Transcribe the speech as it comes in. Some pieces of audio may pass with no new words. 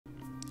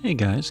Hey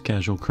guys,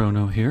 Casual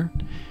Chrono here.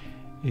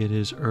 It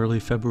is early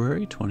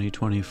February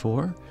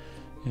 2024,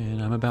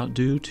 and I'm about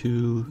due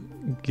to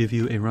give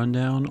you a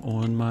rundown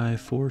on my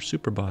 4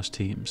 Superboss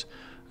teams.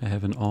 I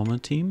have an Alma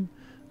team,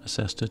 a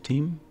Sesta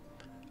team,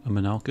 a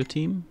Minalca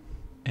team,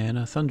 and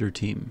a Thunder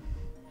team.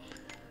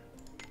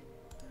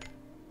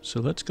 So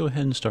let's go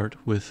ahead and start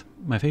with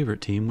my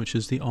favorite team, which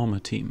is the Alma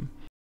team.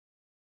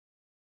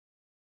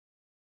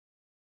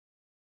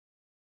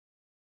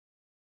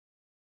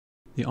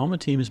 The Alma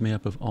team is made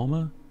up of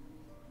Alma,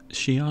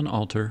 Xion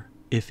Altar,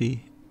 Iffy,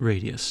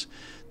 Radius.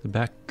 The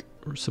back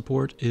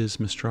support is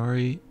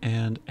Mistrari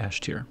and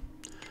Ashtir.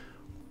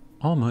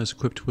 Alma is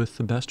equipped with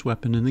the best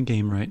weapon in the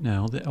game right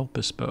now, the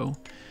Elpis bow,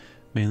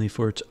 mainly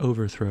for its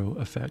overthrow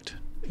effect.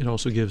 It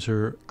also gives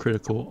her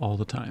critical all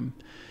the time.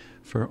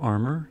 For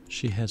armor,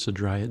 she has a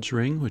Dryad's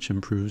Ring, which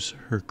improves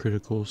her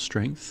critical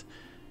strength,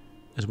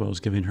 as well as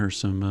giving her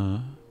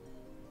some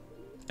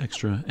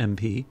extra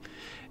MP.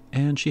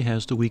 And she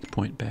has the weak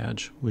point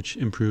badge, which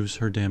improves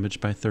her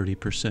damage by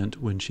 30%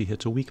 when she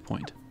hits a weak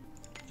point.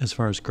 As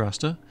far as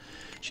grasta,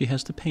 she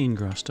has the pain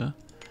grasta,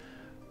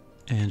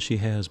 and she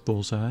has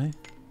bullseye,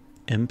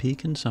 MP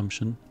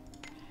consumption,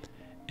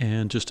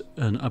 and just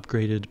an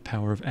upgraded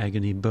Power of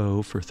Agony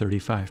bow for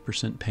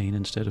 35% pain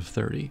instead of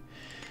 30.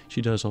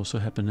 She does also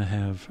happen to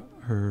have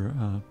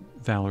her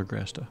Valor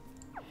grasta.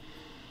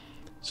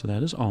 So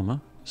that is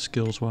Alma.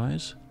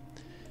 Skills-wise,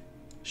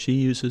 she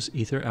uses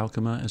Ether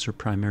Alchema as her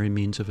primary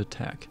means of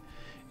attack.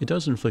 It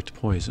does inflict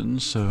poison,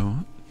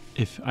 so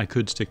if I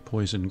could stick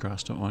Poison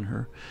Grasta on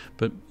her,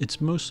 but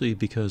it's mostly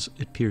because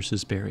it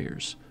pierces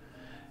barriers.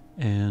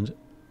 And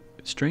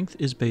strength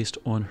is based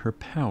on her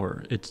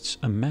power. It's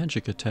a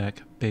magic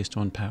attack based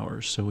on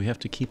powers, so we have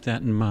to keep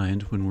that in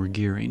mind when we're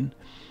gearing.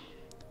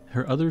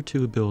 Her other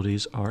 2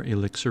 abilities are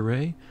Elixir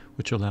Ray,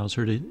 which allows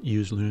her to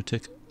use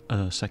Lunatic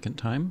a second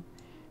time,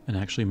 and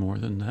actually more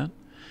than that.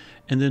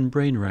 And then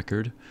Brain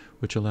Record,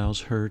 which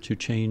allows her to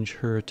change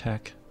her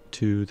attack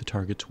to the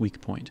target's weak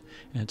point,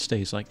 and it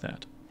stays like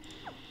that.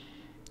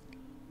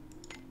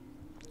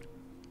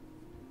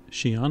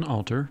 Xion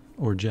Altar,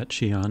 or Jet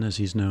Xion as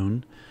he's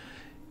known,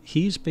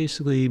 he's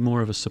basically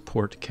more of a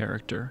support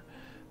character.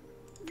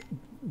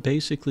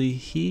 Basically,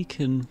 he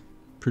can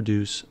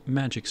produce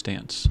magic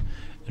stance.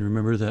 And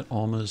remember that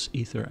Alma's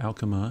Ether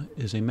Alchema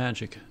is a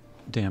magic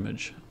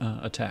damage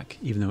attack,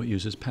 even though it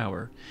uses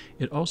power.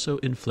 It also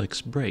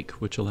inflicts break,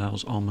 which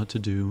allows Alma to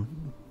do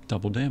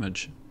double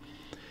damage.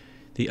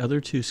 The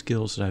other 2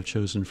 skills that I've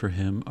chosen for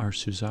him are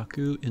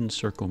Suzaku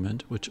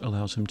Encirclement, which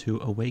allows him to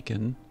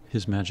awaken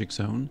his magic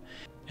zone,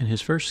 and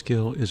his first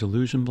skill is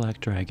Illusion Black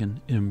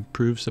Dragon. It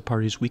improves the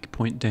party's weak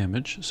point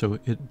damage, so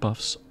it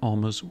buffs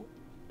Alma's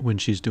when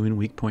she's doing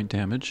weak point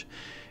damage.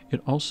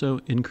 It also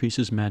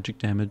increases magic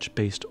damage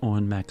based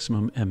on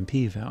maximum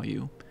MP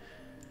value.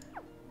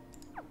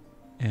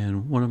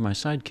 And one of my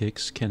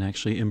sidekicks can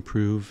actually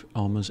improve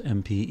Alma's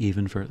MP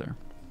even further.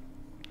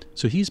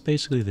 So he's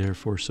basically there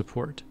for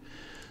support.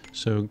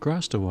 So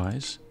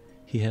Grasta-wise,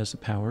 he has the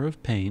Power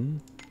of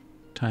Pain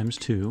times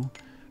 2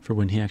 for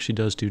when he actually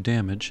does do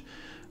damage.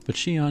 But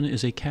Xion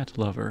is a cat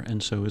lover,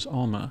 and so is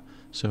Alma.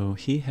 So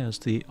he has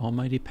the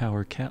Almighty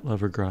Power Cat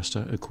Lover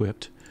Grasta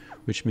equipped,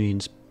 which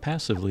means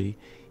passively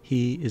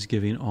he is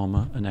giving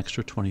Alma an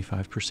extra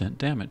 25%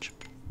 damage.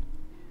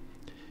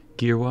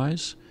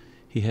 Gear-wise,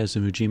 he has the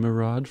Mujima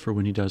Rod for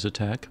when he does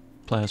attack,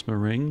 Plasma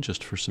Ring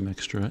just for some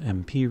extra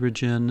MP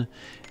regen,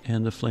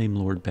 and the Flame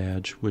Lord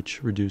badge,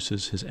 which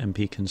reduces his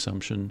MP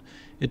consumption.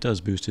 It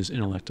does boost his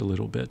intellect a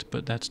little bit,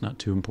 but that's not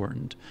too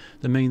important.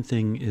 The main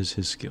thing is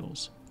his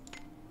skills.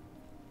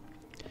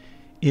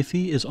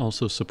 Iffy is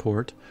also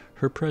support.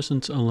 Her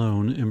presence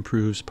alone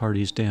improves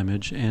party's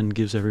damage and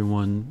gives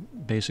everyone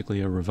basically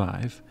a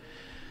revive.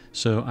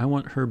 So I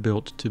want her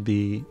built to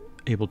be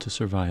able to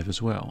survive as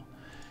well.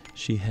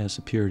 She has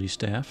a Purity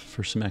Staff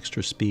for some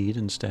extra speed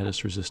and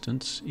status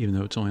resistance, even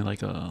though it's only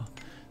like I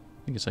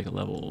think it's like a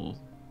level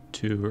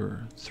 2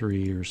 or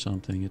 3 or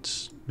something.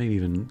 It's maybe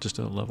even just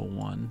a level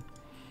 1.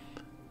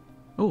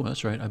 Oh,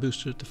 that's right, I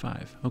boosted it to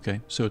 5. Okay,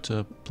 so it's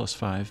a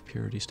 +5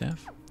 Purity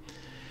Staff.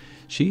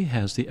 She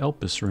has the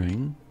Elpis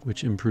Ring,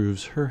 which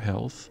improves her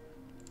health,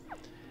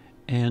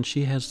 and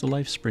she has the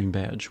Life Spring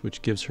badge,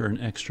 which gives her an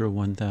extra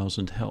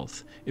 1,000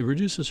 health. It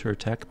reduces her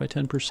attack by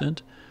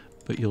 10%,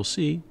 but you'll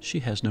see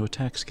she has no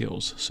attack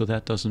skills, so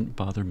that doesn't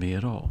bother me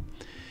at all.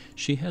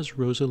 She has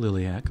Rosa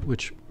Liliac,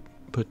 which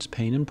puts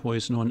pain and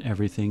poison on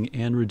everything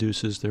and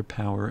reduces their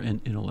power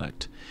and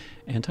intellect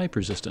and type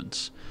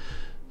resistance.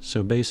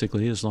 So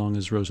basically, as long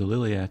as Rosa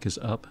Liliac is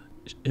up,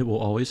 it will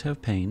always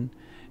have pain,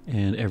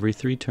 and every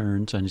 3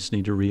 turns I just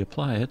need to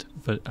reapply it,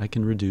 but I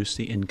can reduce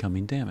the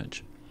incoming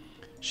damage.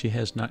 She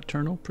has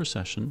Nocturnal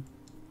Procession,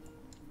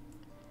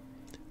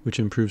 which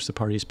improves the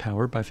party's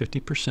power by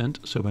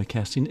 50%, so by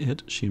casting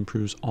it, she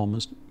improves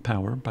Alma's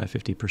power by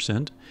 50%.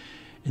 And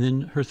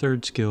then her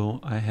 3rd skill,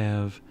 I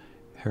have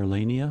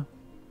Herlania,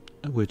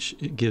 which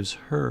gives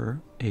her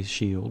a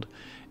shield,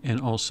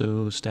 and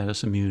also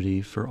status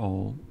immunity for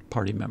all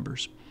party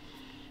members.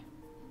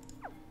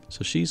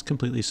 So she's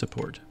completely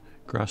support.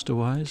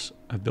 Grasta-wise,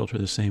 I've built her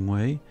the same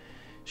way.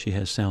 She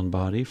has Sound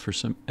Body for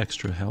some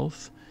extra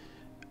health,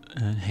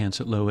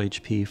 Enhance at low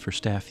HP for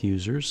staff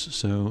users,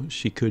 so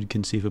she could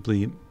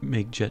conceivably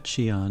make Jet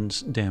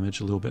Shion's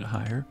damage a little bit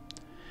higher.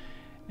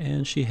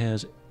 And she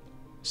has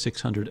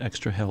 600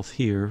 extra health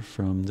here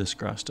from this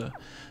Grasta.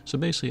 So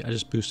basically I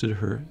just boosted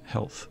her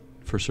health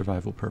for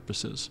survival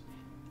purposes.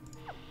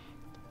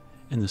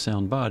 And the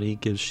Sound Body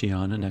gives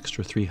Shion an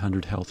extra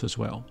 300 health as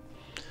well.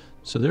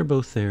 So they're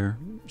both there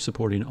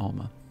supporting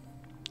Alma.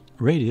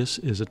 Radius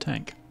is a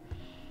tank.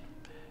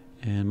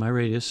 And my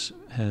Radius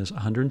has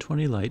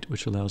 120 light,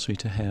 which allows me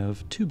to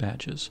have 2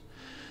 badges.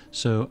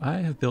 So I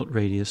have built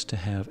Radius to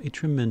have a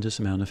tremendous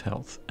amount of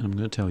health, and I'm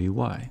going to tell you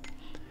why.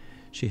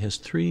 She has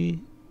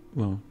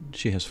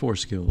 4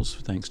 skills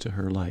thanks to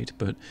her light,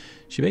 but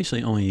she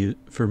basically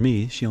for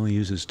me, she only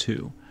uses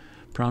 2.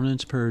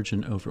 Prominence Purge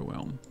and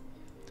Overwhelm.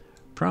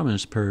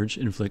 Prominence Purge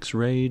inflicts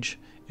rage,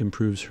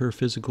 improves her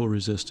physical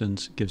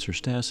resistance, gives her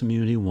status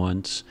immunity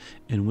once,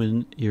 and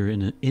when you're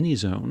in any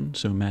zone,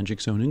 so magic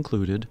zone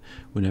included,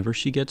 whenever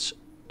she gets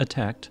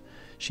attacked,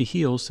 she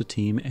heals the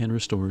team and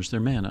restores their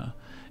mana.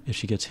 If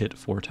she gets hit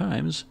 4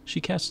 times, she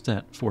casts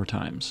that 4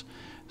 times.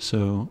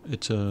 So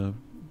it's a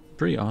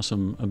pretty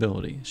awesome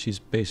ability. She's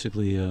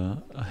basically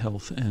a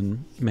health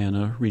and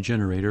mana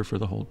regenerator for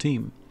the whole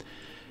team.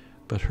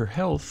 But her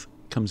health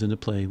comes into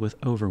play with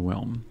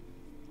Overwhelm.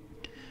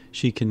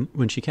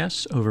 When she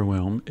casts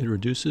Overwhelm, it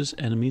reduces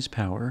enemies'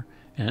 power,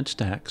 and it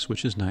stacks,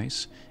 which is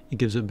nice. It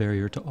gives a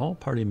barrier to all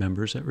party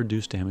members that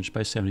reduce damage by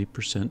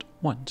 70%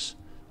 once,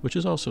 which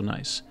is also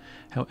nice.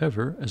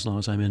 However, as long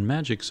as I'm in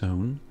Magic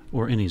Zone,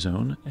 or any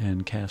zone,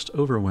 and cast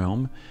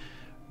Overwhelm,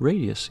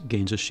 Radius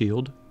gains a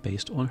shield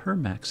based on her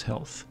max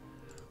health.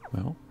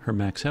 Well, her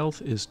max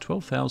health is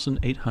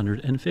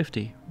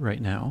 12,850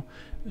 right now,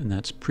 and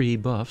that's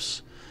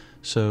pre-buffs,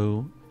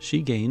 so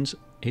she gains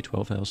a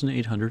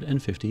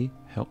 12,850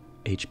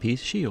 HP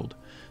shield.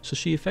 So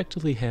she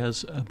effectively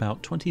has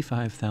about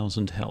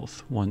 25,000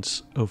 health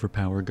once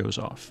Overpower goes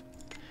off.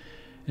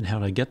 And how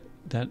do I get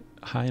that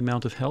high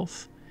amount of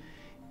health?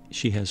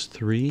 She has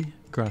 3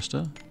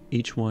 Grasta.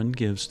 Each one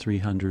gives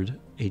 300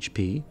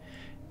 HP,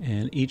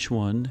 and each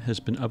one has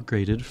been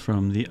upgraded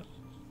from the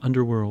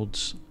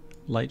Underworld's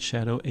Light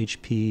Shadow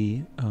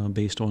HP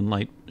based on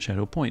Light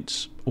Shadow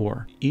points.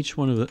 Or each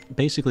one of the,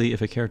 basically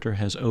if a character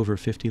has over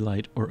 50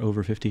 Light or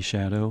over 50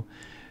 Shadow,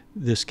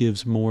 this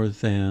gives more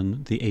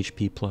than the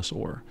HP plus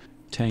Or.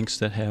 Tanks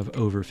that have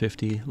over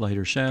 50 Light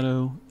or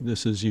Shadow,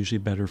 this is usually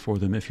better for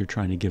them if you're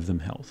trying to give them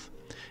health.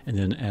 And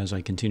then as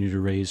I continue to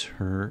raise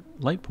her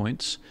Light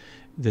points,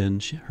 then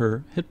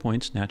her hit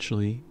points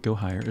naturally go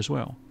higher as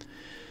well.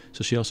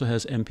 So she also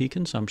has MP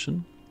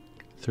consumption,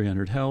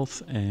 300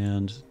 health,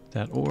 and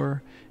that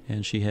Or,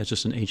 and she has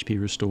just an HP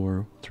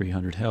restore,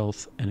 300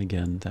 health, and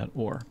again that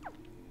Or.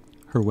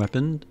 Her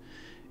weapon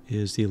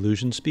is the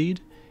illusion speed.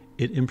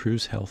 It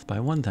improves health by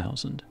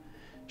 1,000.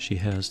 She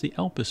has the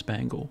Elpis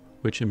Bangle,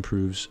 which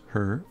improves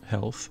her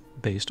health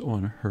based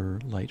on her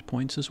light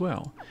points as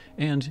well,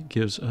 and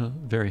gives a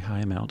very high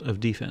amount of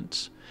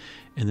defense.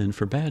 And then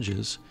for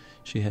badges,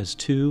 she has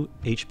 2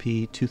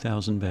 HP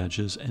 2000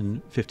 badges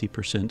and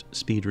 50%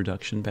 speed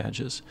reduction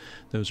badges.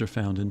 Those are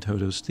found in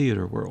Toto's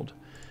Theater World.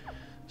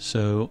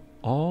 So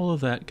all of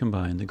that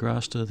combined, the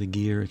Grasta, the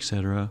gear,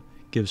 etc.,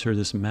 gives her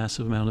this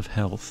massive amount of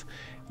health,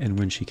 and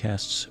when she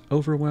casts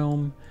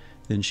Overwhelm,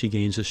 then she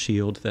gains a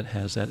shield that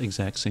has that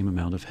exact same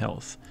amount of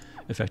health,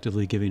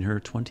 effectively giving her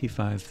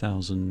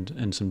 25,000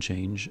 and some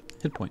change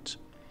hit points.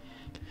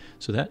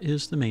 So that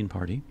is the main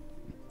party.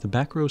 The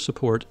back row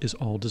support is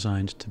all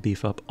designed to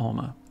beef up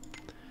Alma.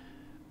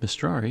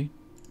 Mistrari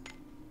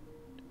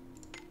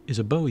is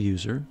a bow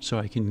user, so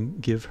I can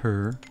give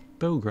her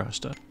Bow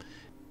Grasta.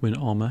 When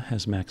Alma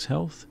has max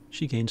health,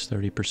 she gains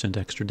 30%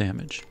 extra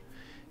damage.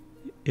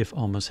 If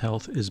Alma's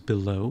health is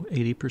below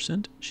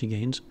 80%, she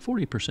gains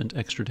 40%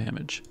 extra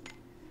damage.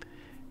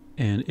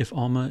 And if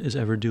Alma is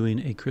ever doing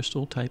a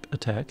crystal type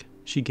attack,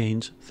 she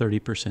gains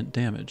 30%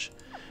 damage.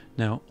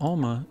 Now,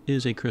 Alma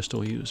is a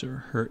crystal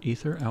user. Her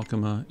Ether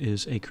Alchema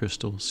is a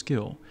crystal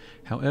skill.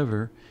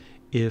 However,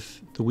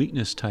 if the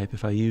weakness type,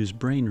 if I use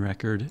Brain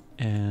Record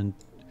and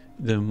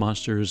the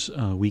monster's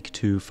weak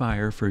to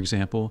fire, for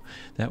example,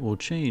 that will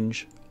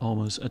change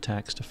Alma's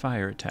attacks to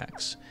fire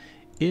attacks.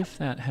 If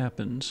that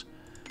happens,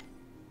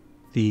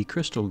 the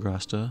Crystal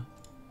Grasta,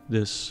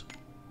 this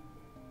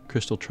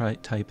crystal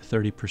type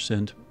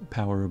 30%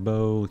 power of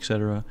bow,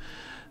 etc.,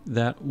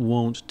 that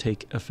won't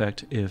take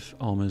effect if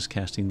Alma is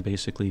casting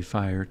basically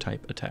fire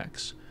type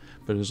attacks.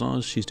 But as long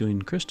as she's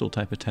doing crystal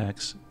type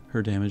attacks,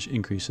 her damage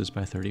increases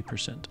by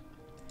 30%.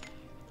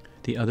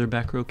 The other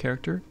back row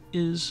character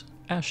is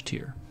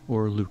Ashtier,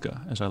 or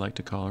Luca, as I like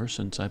to call her,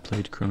 since I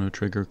played Chrono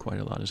Trigger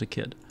quite a lot as a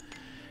kid.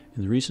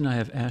 And the reason I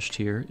have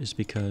Ashtier is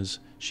because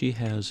she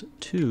has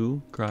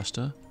 2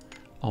 Grasta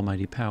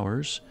Almighty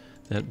Powers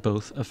that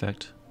both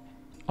affect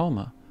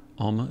Alma.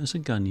 Alma is a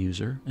gun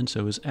user, and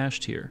so is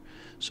Ashtier.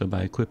 So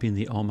by equipping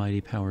the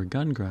Almighty Power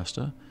Gun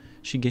Grasta,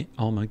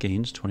 Alma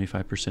gains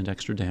 25%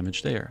 extra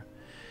damage there.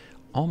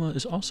 Alma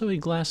is also a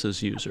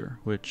glasses user,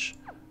 which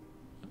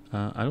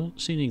I don't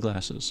see any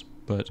glasses,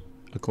 but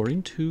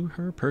according to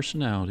her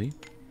personality,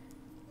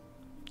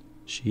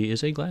 she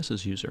is a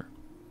glasses user.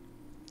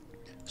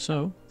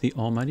 So the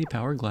Almighty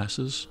Power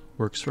Glasses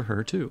works for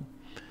her too.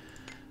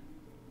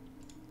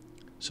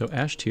 So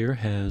Ash Tier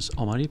has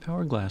Almighty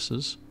Power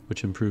Glasses,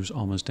 which improves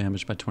Alma's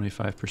damage by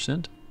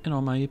 25%, and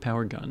Almighty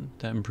Power Gun,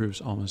 that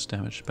improves Alma's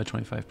damage by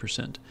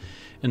 25%.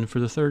 And for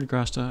the third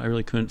grasta, I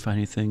really couldn't find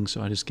anything,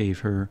 so I just gave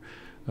her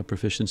a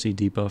proficiency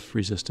debuff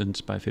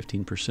resistance by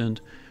 15%,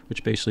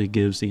 which basically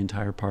gives the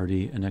entire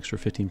party an extra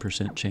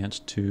 15% chance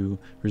to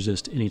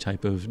resist any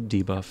type of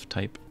debuff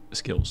type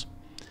skills.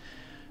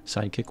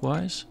 Sidekick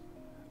wise,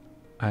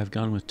 I've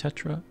gone with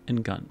Tetra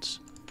and Guns.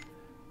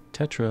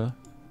 Tetra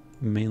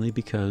mainly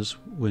because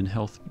when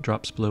health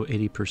drops below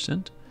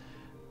 80%,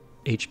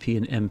 HP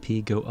and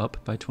MP go up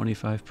by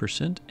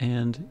 25%,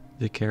 and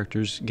the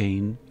characters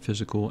gain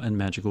physical and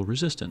magical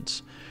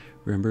resistance.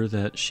 Remember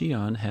that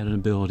Xion had an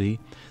ability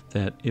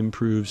that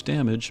improves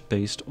damage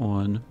based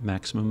on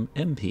maximum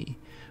MP.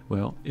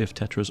 Well, if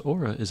Tetra's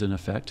aura is in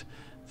effect,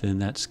 then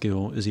that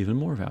skill is even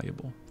more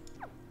valuable.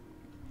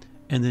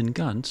 And then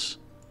Guns,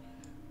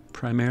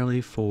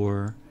 primarily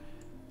for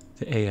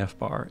the AF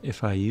bar.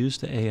 If I use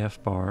the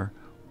AF bar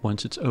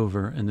once it's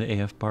over and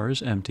the AF bar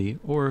is empty,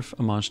 or if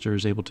a monster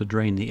is able to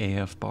drain the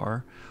AF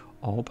bar,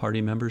 all party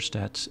member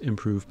stats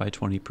improve by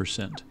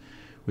 20%,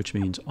 which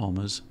means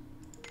Alma's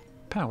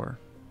power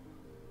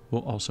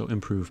will also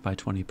improve by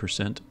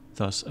 20%,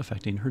 thus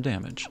affecting her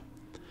damage.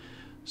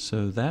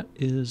 So that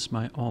is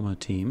my Alma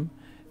team,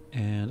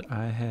 and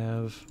I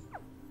have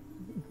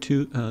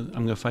two. I'm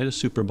going to fight a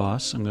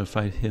Superboss. I'm going to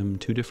fight him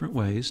two different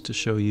ways to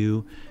show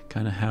you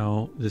kind of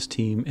how this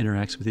team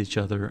interacts with each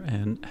other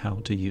and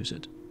how to use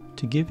it.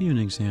 To give you an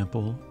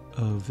example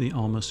of the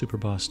Alma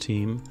Superboss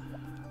team,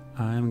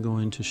 I'm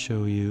going to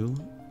show you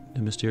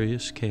the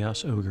Mysterious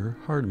Chaos Ogre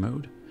hard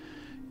mode.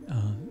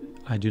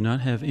 I do not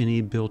have any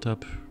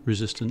built-up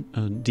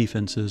resistant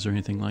defenses or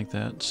anything like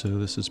that, so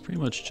this is pretty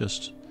much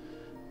just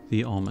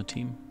the Alma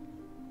team.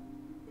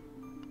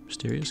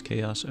 Mysterious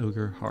Chaos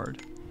Ogre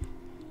hard.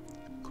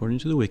 According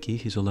to the wiki,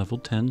 he's a level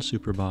 10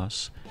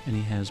 Superboss, and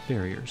he has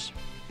barriers.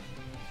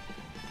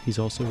 He's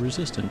also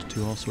resistant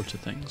to all sorts of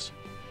things.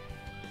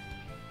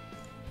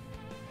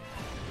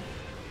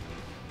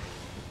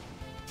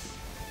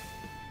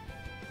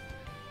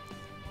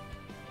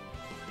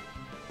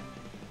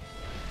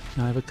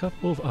 Now I have a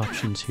couple of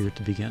options here at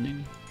the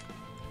beginning.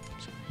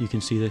 You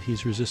can see that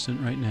he's resistant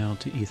right now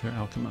to Ether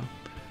Alchema.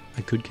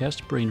 I could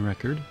cast Brain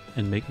Record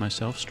and make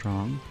myself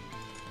strong.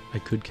 I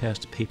could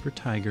cast Paper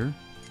Tiger,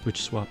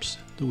 which swaps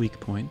the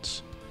weak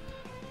points.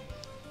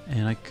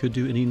 And I could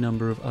do any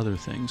number of other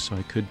things. So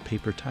I could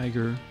Paper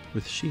Tiger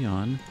with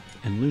Xion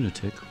and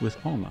Lunatic with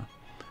Alma.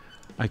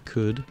 I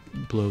could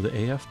blow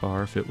the AF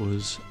bar if it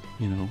was,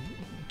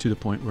 to the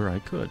point where I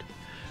could.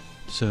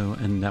 So,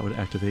 and that would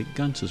activate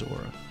Guns'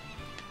 aura.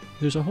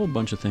 There's a whole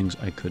bunch of things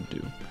I could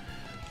do.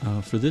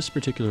 For this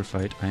particular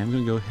fight, I am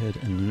going to go ahead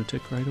and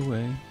Lunatic right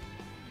away.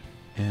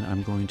 And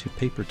I'm going to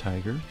Paper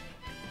Tiger.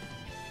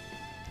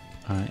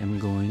 I am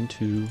going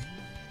to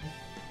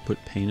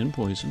put Pain and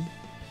Poison.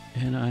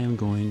 And I am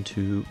going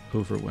to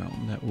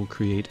Overwhelm. That will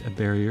create a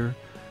barrier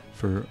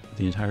for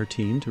the entire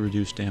team to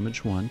reduce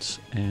damage once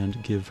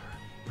and give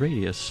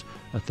Radius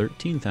a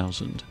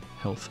 13,000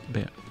 health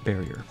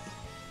barrier.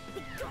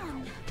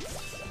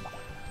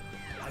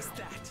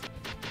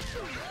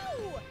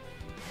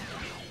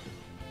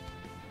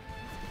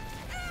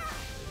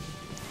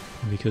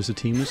 Because the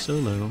team is so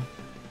low,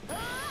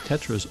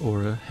 Tetra's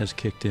aura has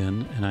kicked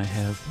in and I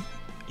have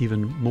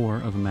even more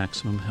of a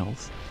maximum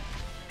health.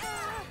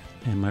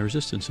 And my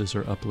resistances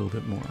are up a little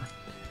bit more.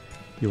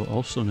 You'll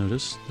also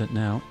notice that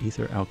now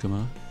Ether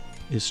Alchema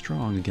is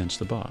strong against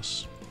the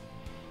boss.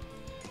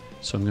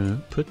 So I'm going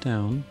to put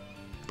down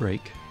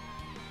Break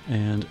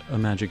and a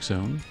Magic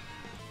Zone.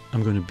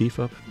 I'm going to beef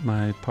up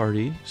my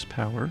party's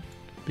power,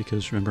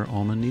 because remember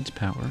Alma needs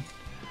power.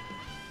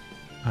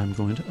 I'm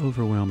going to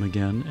Overwhelm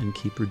again and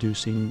keep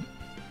reducing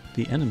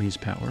the enemy's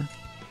power.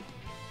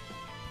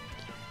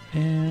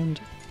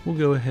 And we'll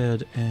go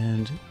ahead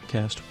and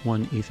cast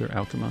one Ether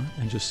Alchema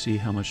and just see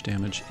how much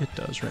damage it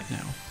does right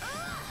now.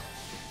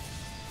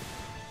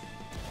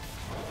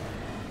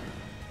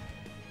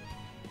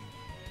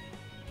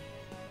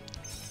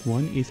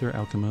 One Ether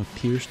Alchema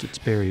pierced its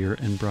barrier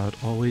and brought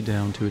all the way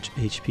down to its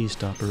HP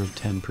stopper of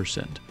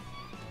 10%.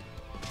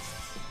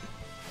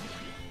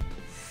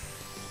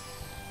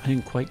 I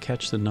didn't quite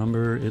catch the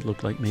number. It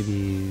looked like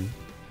maybe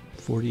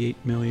 48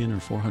 million or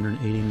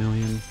 480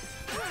 million.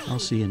 I'll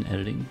see in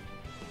editing.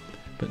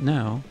 But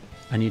now,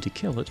 I need to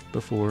kill it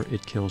before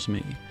it kills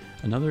me.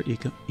 Another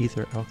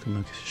Ether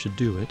Alchema should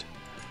do it.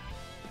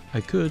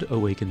 I could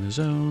awaken the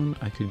zone,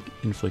 I could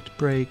inflict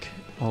break,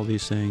 all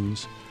these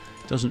things.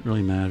 Doesn't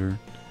really matter.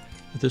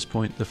 At this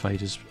point, the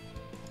fight is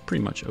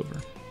pretty much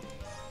over.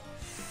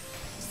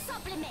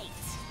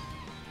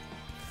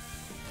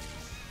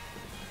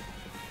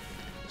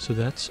 So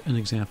that's an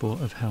example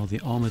of how the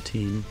Alma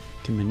team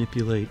can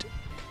manipulate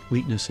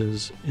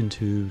weaknesses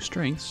into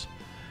strengths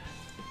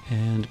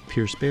and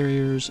pierce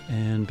barriers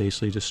and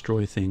basically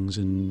destroy things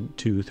in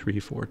 2, 3,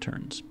 4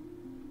 turns.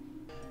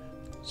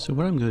 So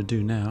what I'm going to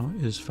do now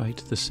is fight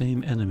the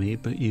same enemy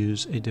but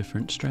use a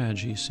different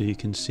strategy so you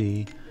can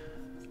see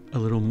a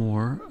little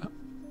more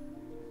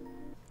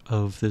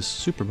of this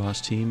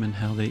Superboss team and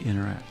how they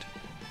interact.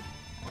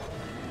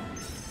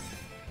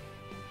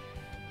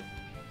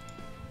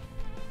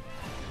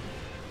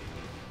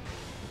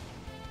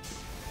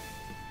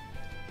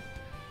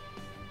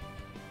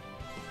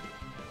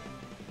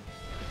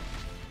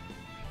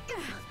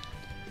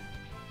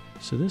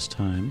 So this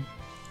time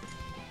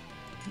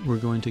we're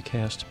going to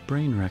cast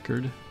Brain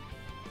Record,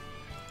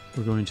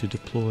 we're going to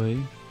deploy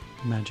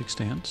Magic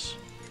Stance,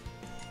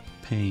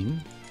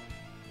 Pain,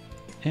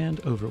 and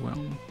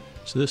Overwhelm.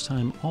 So this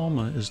time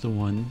Alma is the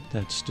one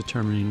that's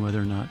determining whether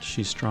or not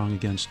she's strong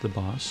against the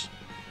boss.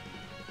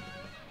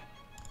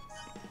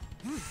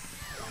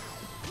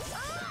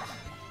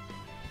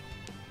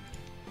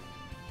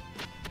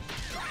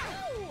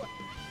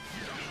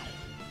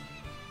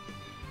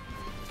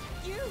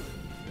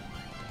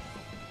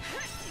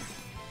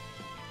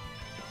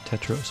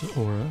 Tetra's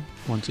aura,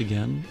 once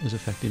again, is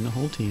affecting the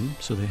whole team,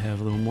 so they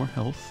have a little more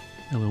health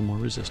and a little more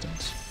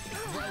resistance.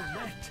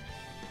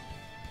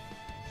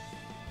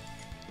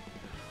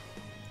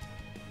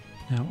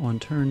 Now on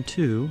turn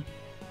 2,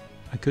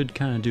 I could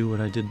kind of do what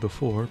I did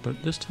before,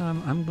 but this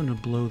time I'm going to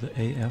blow the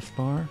AF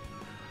bar.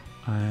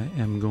 I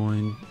am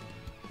going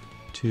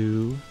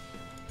to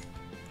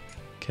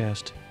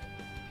cast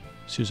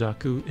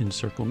Suzaku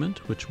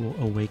Encirclement, which will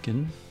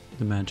awaken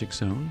the magic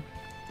zone.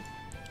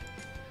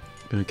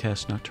 I'm going to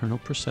cast Nocturnal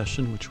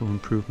Procession, which will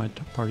improve my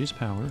party's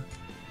power.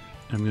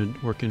 And I'm going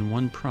to work in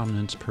 1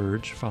 Prominence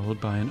Purge,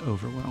 followed by an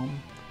Overwhelm.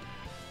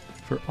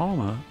 For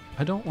Alma,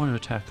 I don't want to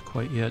attack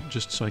quite yet,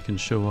 just so I can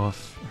show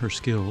off her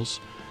skills.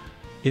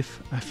 I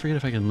forget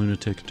if I can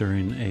Lunatic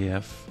during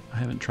AF. I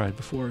haven't tried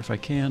before. If I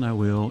can, I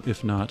will.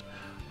 If not,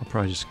 I'll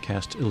probably just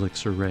cast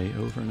Elixir Ray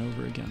over and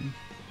over again.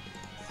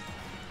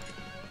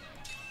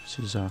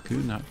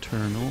 Suzaku,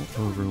 Nocturnal,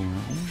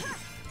 Overwhelm,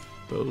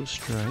 Bow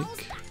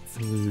Strike,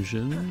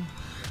 Illusion.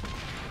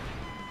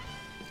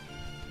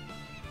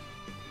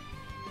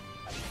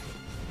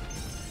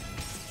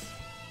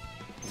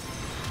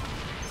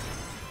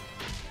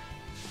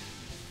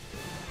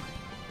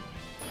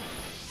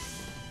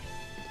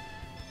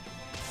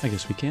 I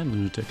guess we can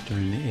Lunatic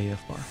during the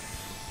AF bar.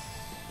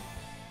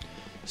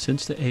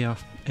 Since the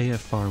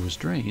AF bar was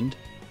drained,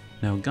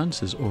 now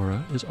Guns's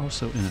aura is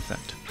also in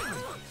effect.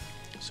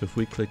 So if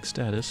we click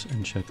status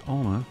and check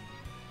Alma,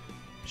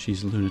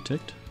 she's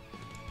Lunaticked.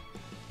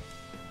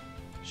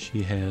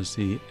 She has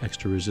the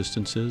extra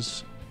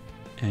resistances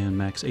and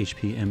max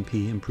HP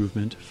MP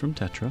improvement from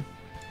Tetra.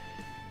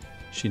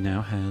 She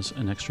now has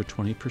an extra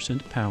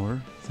 20%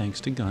 power thanks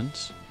to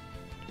Guns.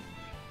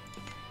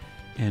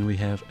 And we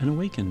have an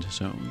awakened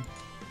zone.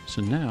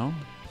 So now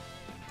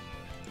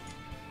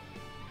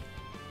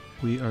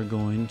we are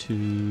going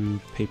to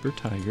Paper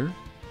Tiger.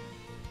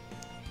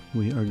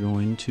 We are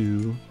going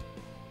to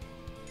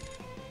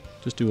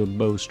just do a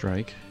bow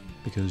strike,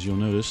 because you'll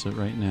notice that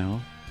right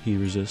now he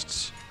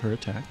resists her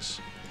attacks.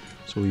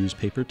 So we'll use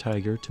Paper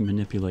Tiger to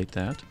manipulate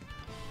that.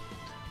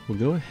 We'll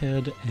go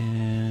ahead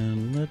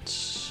and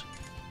let's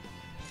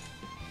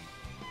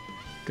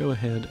go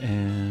ahead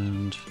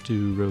and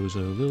do Rosa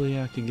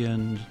Liliac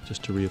again,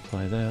 just to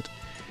reapply that.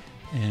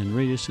 And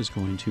Radius is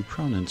going to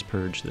Prominence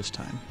Purge this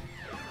time.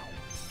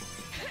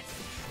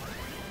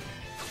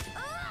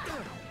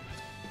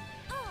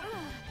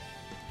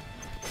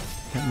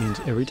 That means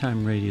every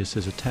time Radius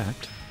is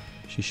attacked,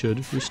 she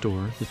should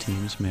restore the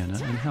team's mana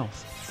and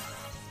health.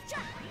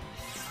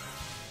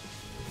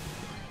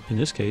 In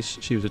this case,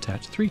 she was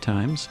attacked 3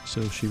 times,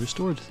 so she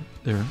restored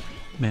their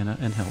mana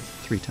and health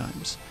 3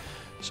 times.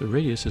 So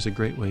Radius is a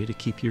great way to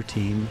keep your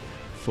team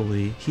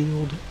fully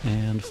healed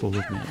and full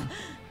of mana.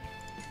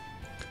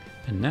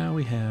 And now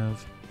we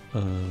have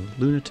a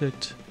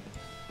Lunaticked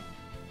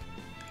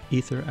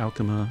Ether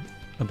Alchema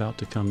about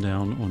to come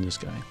down on this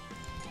guy.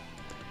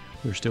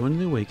 We're still in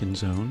the Awakened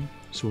Zone,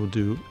 so we'll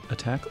do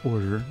Attack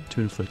Order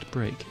to inflict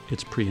break.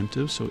 It's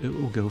preemptive, so it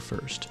will go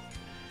first.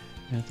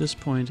 And at this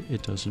point,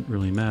 it doesn't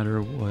really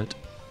matter what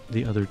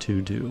the other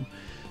 2 do.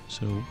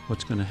 So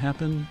what's going to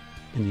happen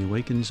in the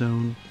Awakened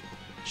Zone,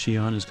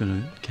 Xion is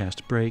going to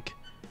cast Break,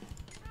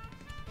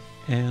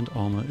 and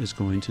Alma is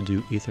going to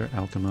do Ether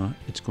Alchema.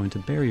 It's going to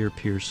Barrier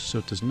Pierce, so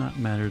it does not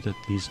matter that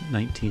these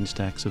 19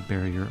 stacks of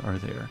barrier are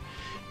there.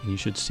 And you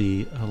should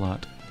see a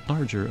lot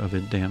larger of a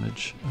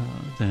damage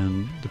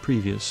than the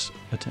previous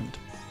attempt.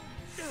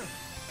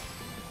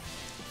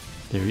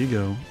 There you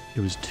go.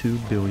 It was 2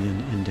 billion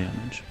in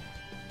damage.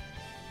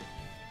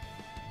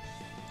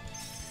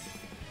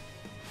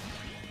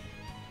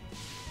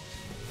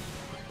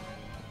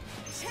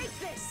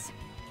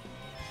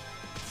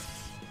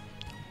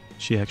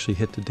 She actually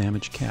hit the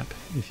damage cap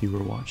if you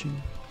were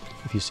watching.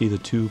 If you see the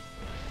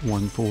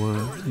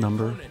 214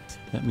 number,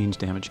 that means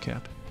damage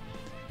cap.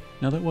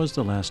 Now that was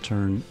the last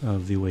turn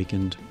of the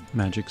Awakened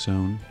Magic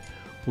Zone.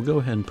 We'll go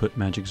ahead and put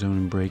Magic Zone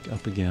and Break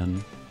up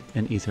again,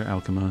 and Ether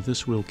Alchema.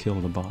 This will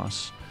kill the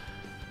boss.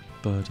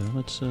 But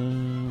let's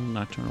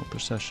Nocturnal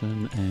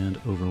Procession and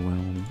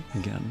Overwhelm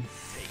again.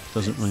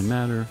 Doesn't really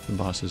matter, the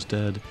boss is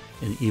dead,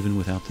 and even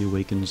without the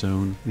Awakened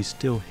Zone, we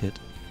still hit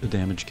the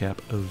damage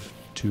cap of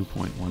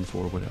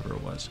 2.14, whatever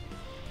it was.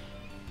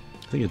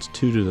 I think it's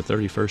 2 to the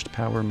 31st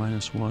power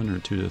minus 1, or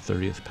 2 to the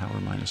 30th power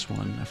minus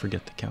 1. I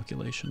forget the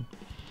calculation.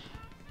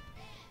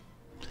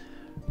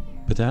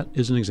 But that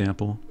is an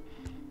example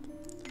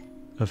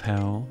of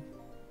how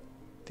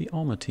the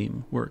Alma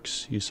team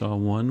works. You saw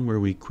one where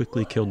we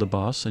quickly killed the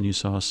boss, and you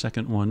saw a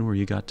second one where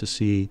you got to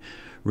see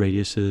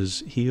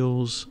Radius's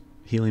heals,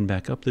 healing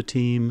back up the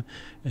team,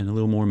 and a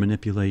little more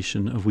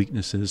manipulation of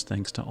weaknesses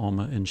thanks to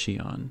Alma and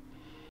Xion.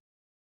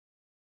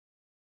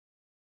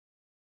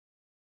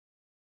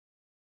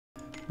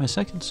 My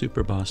second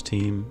Superboss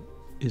team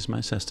is my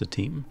Sesta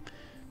team.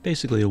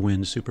 Basically a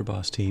wind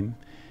Superboss team.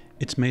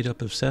 It's made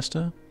up of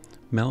Sesta,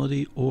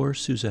 Melody or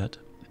Suzette,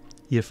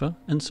 Yifa,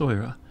 and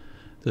Soira.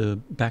 The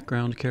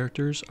background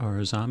characters are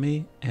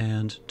Azami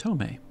and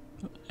Tome,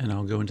 and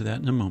I'll go into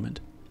that in a moment.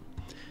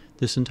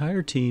 This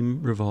entire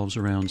team revolves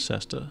around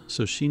Sesta,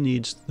 so she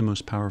needs the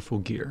most powerful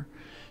gear.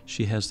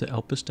 She has the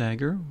Elpis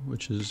Dagger,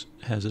 which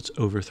has its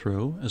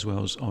overthrow, as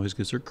well as always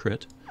gives her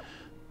crit.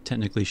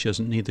 Technically she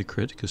doesn't need the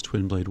crit, because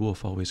Twin Blade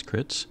Wolf always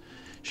crits.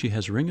 She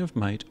has Ring of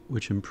Might,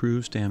 which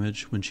improves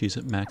damage when she's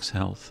at max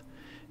health.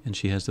 And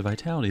she has the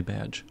Vitality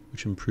Badge,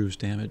 which improves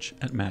damage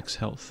at max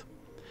health.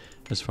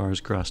 As far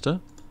as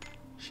grasta,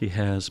 she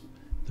has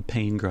the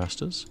Pain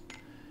Grastas.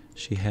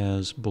 She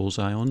has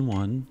Bullseye on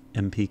 1,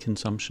 MP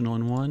Consumption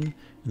on 1, and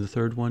the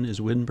third one is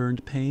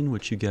Windburned Pain,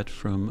 which you get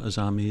from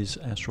Azami's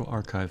Astral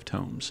Archive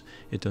tomes.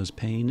 It does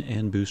pain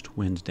and boost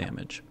wind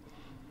damage.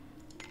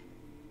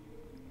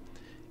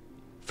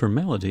 For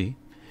Melody,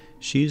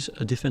 she's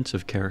a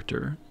defensive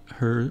character.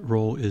 Her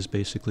role is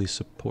basically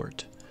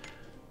support.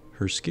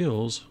 Her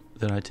skills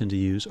that I tend to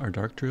use are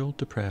Dark Drill,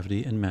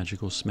 Depravity, and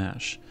Magical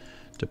Smash.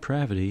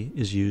 Depravity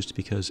is used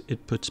because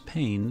it puts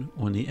pain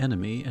on the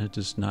enemy, and it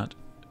does not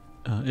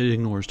it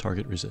ignores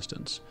target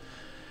resistance.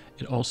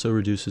 It also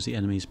reduces the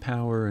enemy's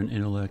power and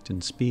intellect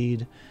and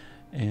speed,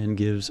 and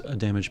gives a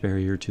damage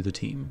barrier to the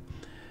team.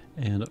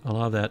 And a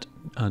lot of that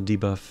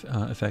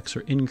debuff effects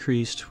are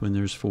increased when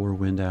there's 4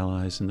 wind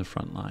allies in the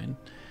front line,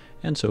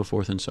 and so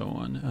forth and so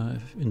on.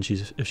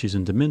 If she's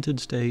in Demented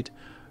state,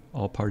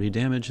 all party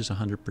damage is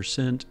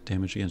 100%,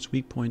 damage against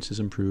weak points is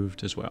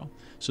improved as well.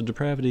 So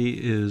Depravity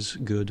is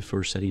good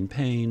for setting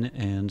pain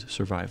and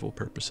survival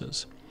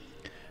purposes.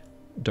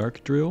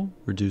 Dark Drill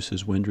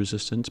reduces wind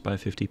resistance by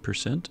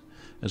 50%,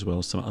 as well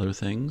as some other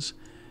things.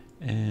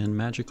 And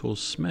Magical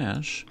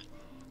Smash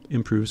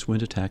improves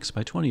wind attacks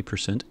by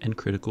 20% and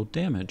critical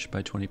damage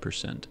by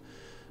 20%.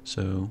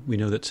 So we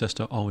know that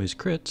Sesta always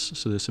crits,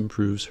 so this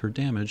improves her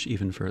damage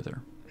even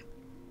further.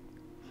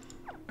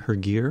 Her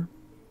gear,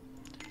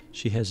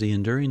 she has the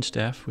Enduring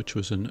Staff, which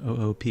was an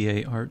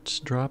OOPA Arts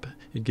drop.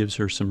 It gives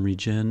her some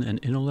regen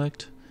and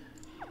intellect.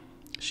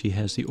 She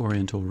has the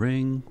Oriental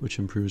Ring, which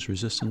improves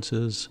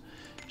resistances.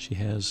 She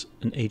has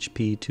an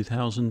HP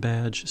 2000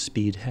 badge,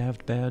 Speed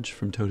Halved badge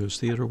from Toto's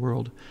Theater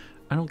World.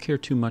 I don't care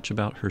too much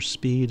about her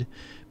speed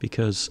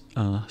because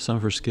some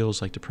of her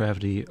skills like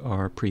Depravity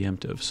are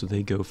preemptive, so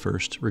they go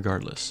first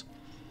regardless.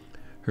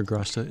 Her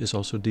grasta is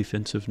also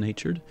defensive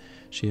natured.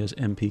 She has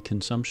MP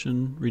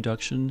consumption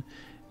reduction,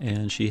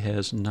 and she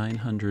has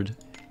 900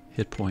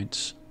 hit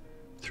points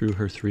through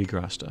her 3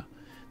 grasta.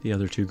 The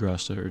other 2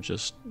 grasta are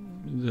just,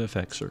 the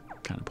effects are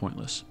kind of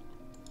pointless.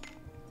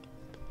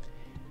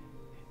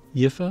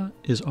 Yifa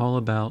is all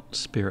about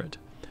spirit.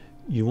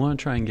 You want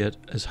to try and get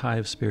as high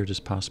of spirit as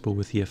possible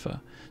with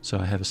Yifa. So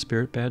I have a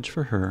spirit badge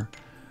for her.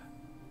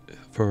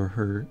 For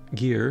her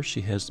gear,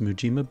 she has the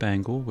Mujima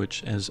Bangle,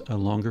 which as a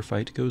longer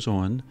fight goes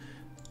on,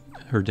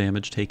 her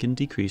damage taken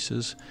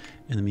decreases,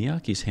 and the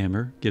Miyake's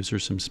Hammer gives her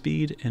some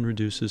speed and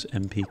reduces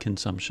MP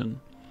consumption.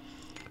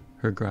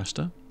 Her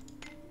grasta,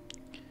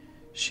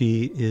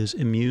 she is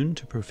immune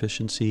to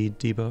proficiency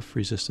debuff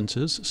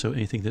resistances, so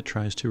anything that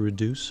tries to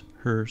reduce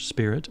her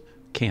spirit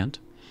can't,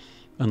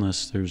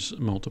 unless there's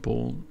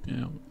multiple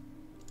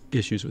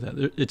issues with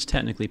that. It's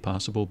technically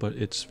possible, but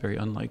it's very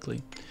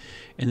unlikely.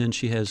 And then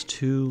she has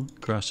 2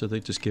 grasta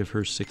that just give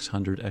her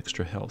 600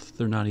 extra health.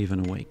 They're not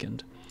even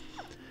awakened.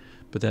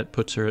 But that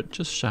puts her at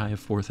just shy of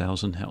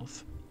 4,000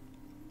 health.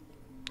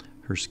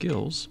 Her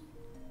skills,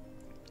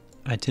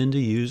 I tend to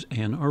use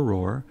an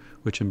Aurora,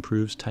 which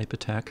improves type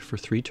attack for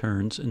 3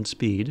 turns and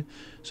speed,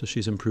 so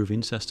she's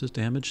improving Sesta's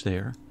damage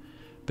there.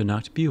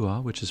 Benacht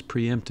Biwa, which is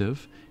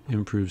preemptive, it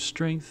improves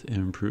strength, it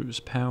improves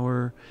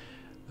power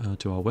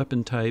to all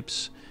weapon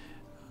types,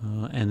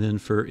 and then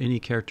for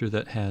any character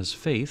that has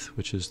faith,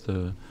 which is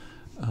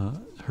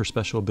her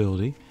special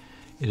ability,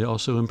 it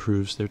also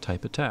improves their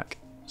type attack.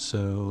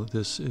 So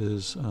this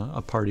is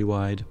a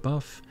party-wide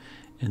buff,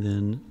 and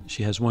then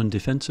she has 1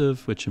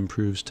 defensive, which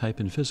improves type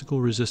and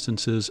physical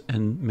resistances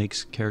and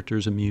makes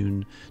characters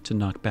immune to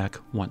knockback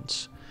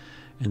once.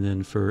 And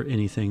then for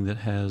anything that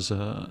has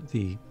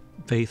the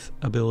faith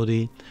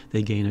ability,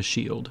 they gain a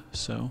shield.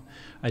 So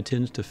I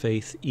tend to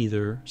faith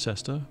either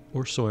Sesta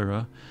or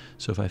Soira.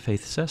 So if I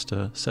faith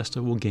Sesta,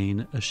 Sesta will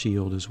gain a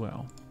shield as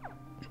well.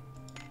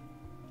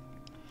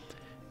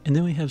 And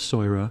then we have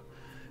Soira,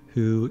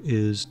 who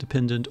is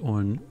dependent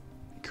on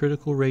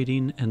critical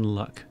rating and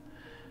luck.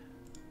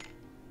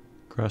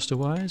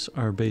 Grasta-wise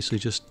are basically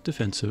just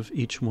defensive.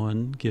 Each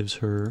one gives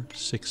her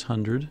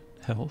 600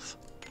 health,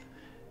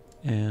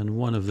 and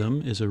one of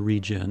them is a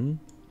regen.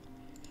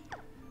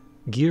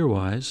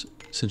 Gear-wise,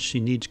 since she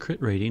needs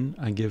crit rating,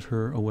 I give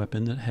her a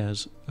weapon that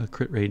has a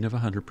crit rating of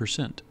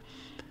 100%.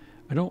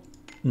 I don't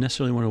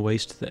necessarily want to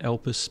waste the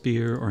Elpis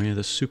Spear or any of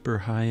the super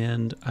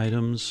high-end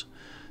items,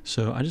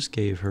 so I just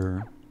gave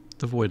her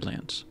the Void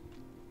Lance.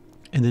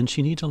 And then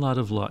she needs a lot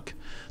of luck.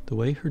 The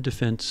way her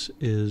defense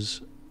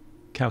is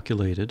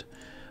calculated,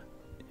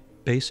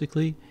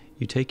 basically,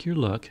 you take your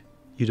luck,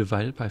 you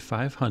divide it by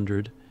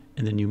 500,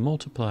 and then you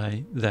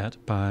multiply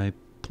that by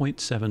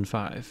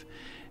 0.75.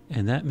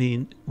 And that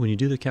means when you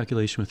do the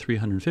calculation with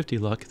 350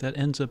 luck, that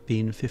ends up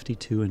being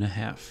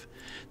 52.5.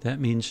 That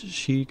means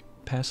she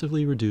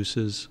passively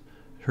reduces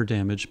her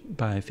damage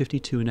by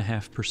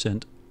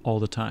 52.5% all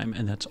the time,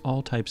 and that's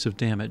all types of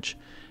damage.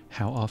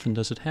 How often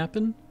does it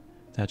happen?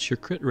 That's your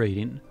crit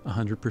rating,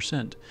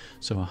 100%.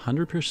 So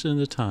 100% of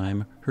the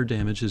time, her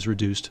damage is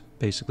reduced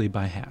basically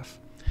by half.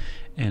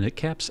 And it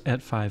caps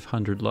at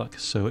 500 luck.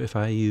 So if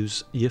I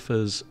use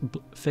Yifa's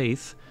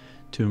faith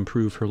to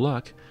improve her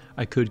luck,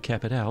 I could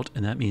cap it out,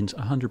 and that means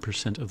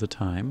 100% of the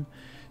time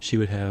she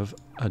would have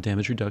a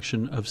damage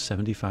reduction of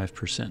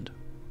 75%.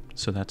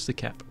 So that's the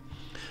cap.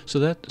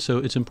 So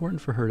it's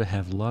important for her to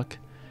have luck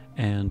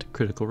and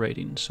critical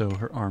rating. So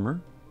her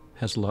armor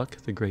has luck,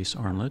 the Grace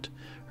Armlet.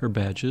 Her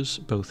badges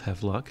both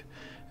have luck.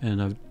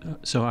 And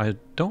so I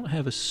don't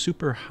have a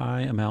super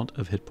high amount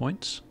of hit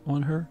points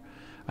on her.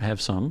 I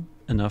have some,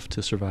 enough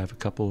to survive a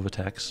couple of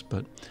attacks,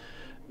 but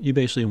you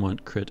basically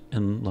want crit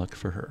and luck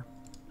for her.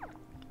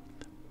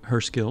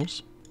 Her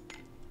skills.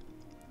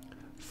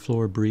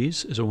 Floor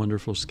Breeze is a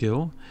wonderful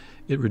skill.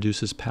 It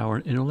reduces power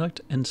and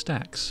intellect and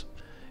stacks.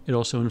 It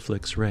also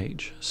inflicts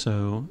rage.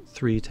 So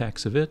 3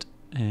 attacks of it,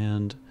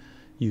 and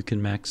you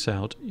can max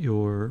out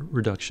your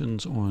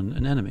reductions on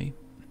an enemy.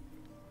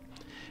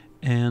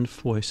 And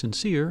Foi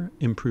Sincere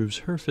improves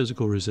her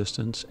physical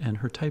resistance and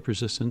her type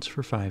resistance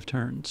for 5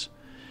 turns.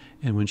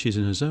 And when she's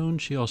in a zone,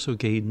 she also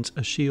gains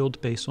a shield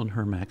based on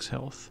her max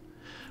health.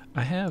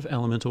 I have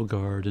Elemental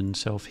Guard and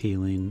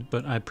Self-Healing,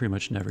 but I pretty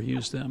much never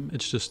use them.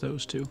 It's just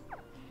those 2.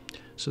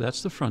 So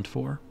that's the front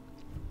 4.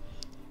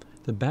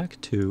 The back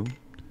 2,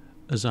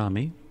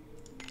 Azami,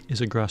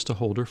 is a Grasta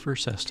holder for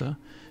Sesta.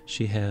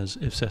 She has,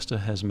 if Sesta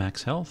has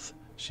max health,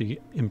 she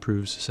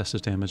improves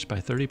Sesta's damage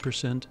by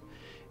 30%.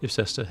 If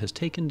Sesta has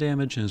taken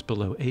damage and is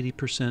below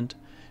 80%,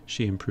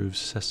 she improves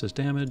Sesta's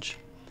damage.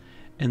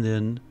 And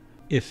then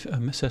if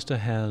Sesta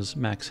has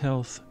max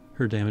health,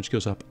 her damage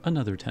goes up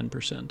another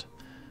 10%.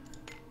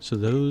 So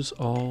those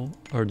all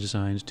are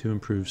designed to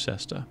improve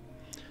Sesta.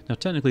 Now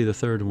technically the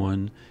third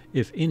one,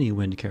 if any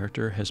wind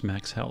character has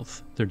max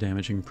health, their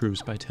damage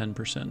improves by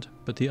 10%,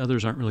 but the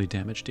others aren't really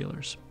damage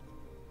dealers.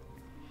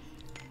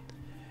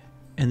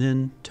 And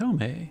then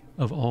Tomei,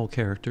 of all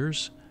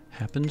characters,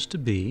 happens to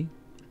be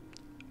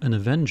an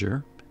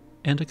Avenger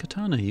and a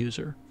Katana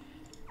user.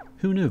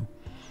 Who knew?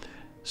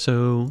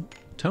 So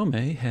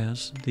Tomei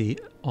has the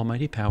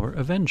almighty power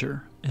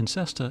Avenger, and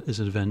Sesta is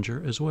an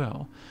Avenger as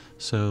well.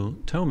 So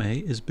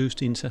Tomei is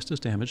boosting Sesta's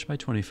damage by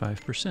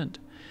 25%,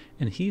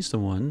 and he's the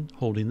one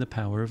holding the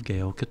power of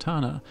Gale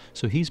Katana,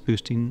 so he's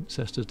boosting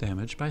Sesta's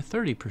damage by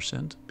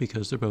 30%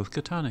 because they're both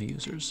Katana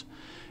users.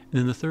 And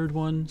then the third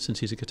one, since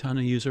he's a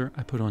Katana user,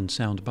 I put on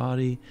Sound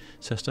Body.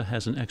 Sesta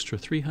has an extra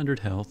 300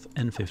 health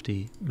and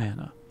 50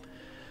 mana.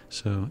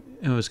 So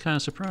I was kind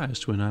of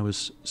surprised when I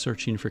was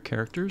searching for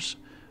characters.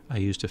 I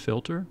used a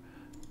filter.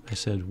 I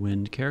said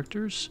wind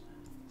characters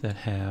that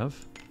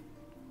have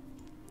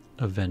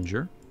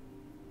Avenger.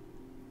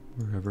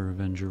 Wherever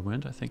Avenger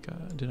went, I think,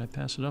 did I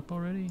pass it up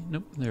already?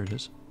 Nope, there it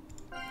is.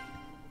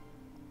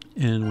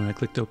 And when I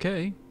clicked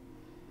OK,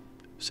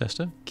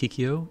 Sesta,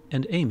 Kikyo,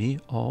 and Amy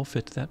all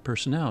fit that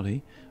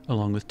personality,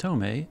 along with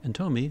Tomei, and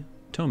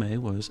Tomei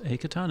was a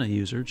Katana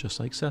user just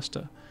like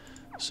Sesta.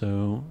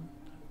 So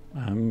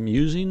I'm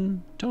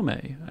using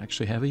Tomei. I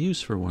actually have a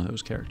use for one of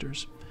those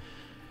characters.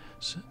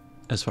 So,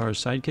 as far as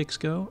sidekicks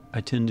go,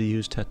 I tend to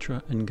use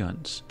Tetra and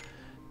Guns.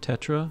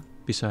 Tetra,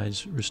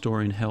 besides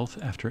restoring health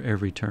after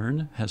every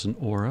turn, has an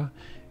aura.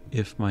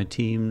 If my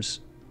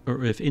team's,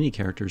 or if any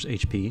character's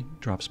HP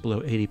drops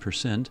below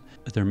 80%,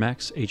 their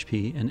max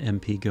HP and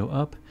MP go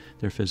up,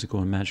 their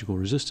physical and magical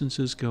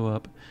resistances go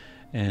up,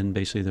 and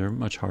basically they're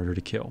much harder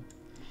to kill.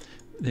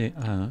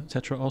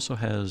 Tetra also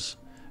has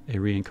a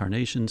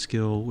reincarnation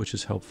skill, which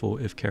is helpful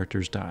if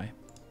characters die.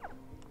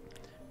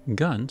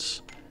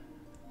 Guns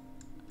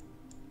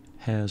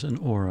has an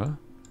aura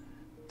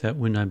that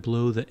when I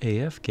blow the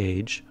AF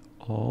gauge,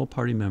 all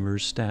party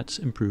members' stats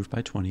improve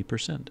by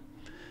 20%.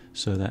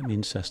 So that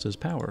means Sesta's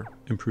power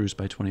improves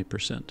by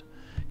 20%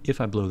 if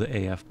I blow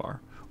the AF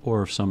bar.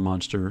 or if some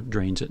monster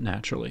drains it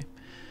naturally.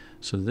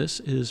 So this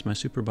is my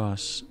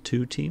Superboss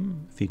 2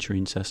 team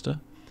featuring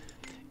Sesta.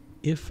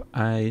 If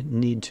I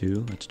need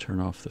to, let's turn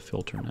off the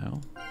filter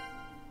now.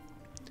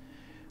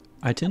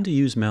 I tend to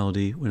use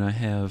Melody when I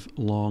have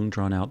long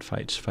drawn-out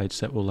fights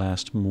that will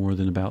last more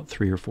than about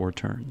 3 or 4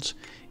 turns.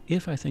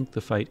 If I think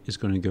the fight is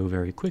going to go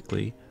very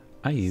quickly,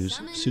 I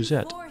use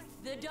Suzette.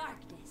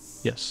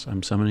 Yes,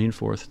 I'm summoning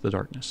forth the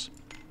darkness.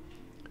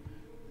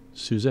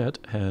 Suzette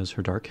has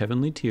her Dark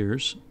Heavenly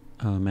Tears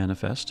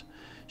manifest.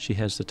 She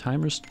has the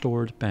Time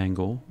Restored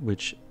Bangle,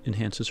 which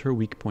enhances her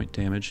weak point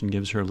damage and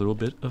gives her a little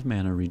bit of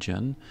mana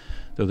regen,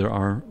 though there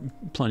are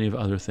plenty of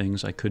other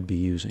things I could be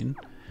using.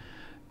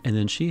 And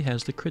then she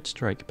has the Crit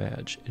Strike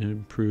badge. It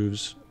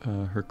improves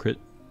her crit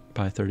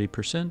by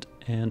 30%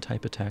 and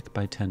type attack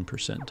by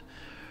 10%.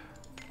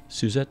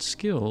 Suzette's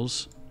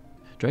skills,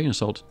 Dragon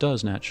Assault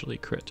does naturally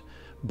crit.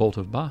 Bolt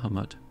of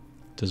Bahamut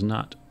does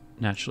not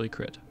naturally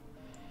crit.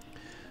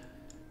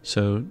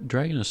 So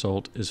Dragon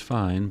Assault is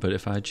fine, but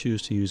if I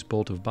choose to use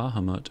Bolt of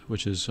Bahamut,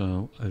 which is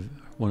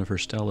one of her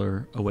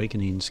Stellar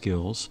Awakening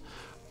skills,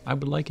 I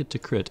would like it to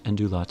crit and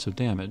do lots of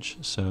damage.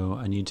 So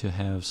I need to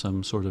have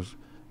some sort of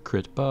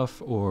crit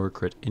buff or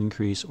crit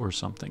increase or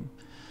something.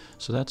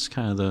 So that's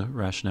kind of the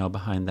rationale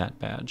behind that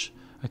badge.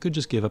 I could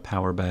just give a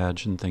power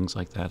badge and things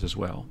like that as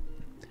well.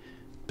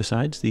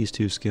 Besides these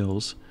 2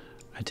 skills,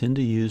 I tend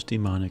to use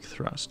Demonic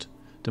Thrust.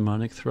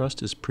 Demonic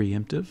Thrust is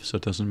preemptive, so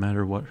it doesn't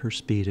matter what her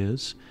speed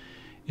is.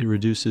 It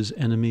reduces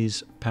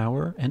enemies'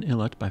 power and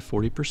intellect by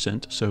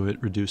 40%, so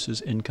it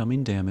reduces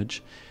incoming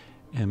damage.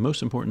 And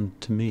most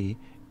important to me,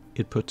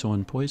 it puts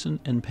on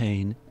poison and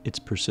pain. It's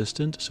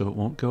persistent, so it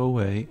won't go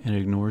away, and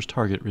it ignores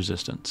target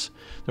resistance.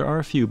 There are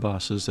a few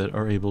bosses that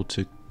are able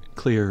to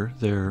clear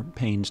their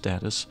pain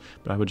status,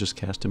 but I would just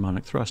cast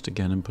Demonic Thrust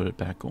again and put it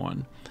back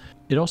on.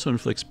 It also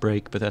inflicts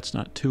Break, but that's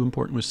not too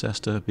important with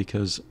Sesta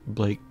because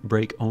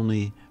Break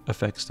only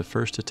affects the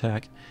first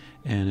attack,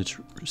 and it's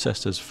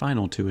Sesta's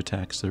final 2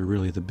 attacks that are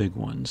really the big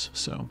ones.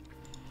 So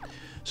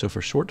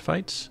for short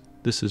fights,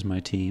 this is my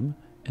team,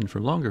 and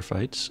for longer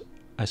fights,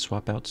 I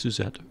swap out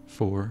Suzette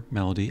for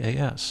Melody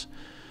AS.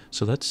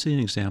 So let's see an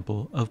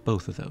example of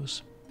both of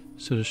those.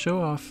 So to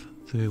show off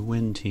the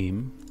win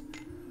team,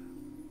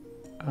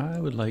 I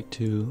would like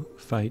to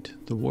fight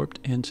the Warped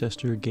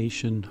Ancestor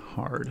Gaishin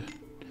hard.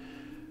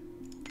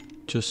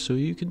 Just so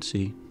you can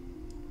see,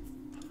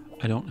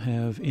 I don't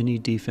have any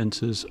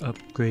defenses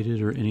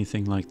upgraded or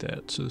anything like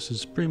that. So this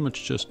is pretty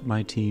much just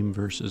my team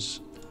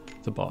versus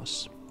the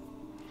boss.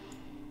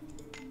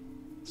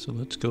 So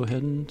let's go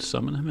ahead and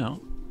summon him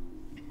out.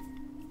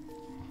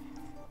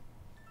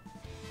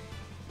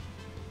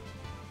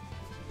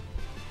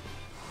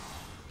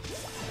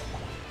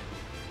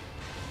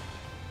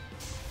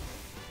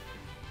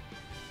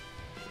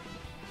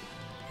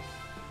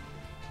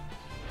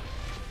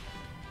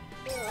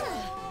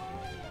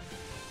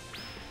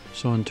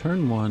 So on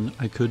turn 1,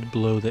 I could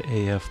blow the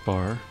AF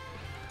bar.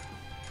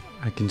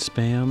 I can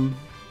spam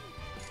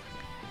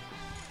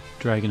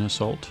Dragon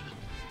Assault.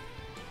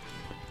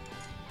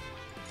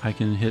 I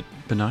can hit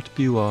Banat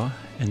Biwa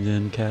and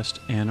then cast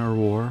An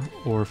War,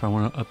 or if I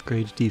want to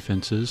upgrade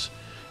defenses,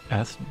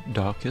 Ath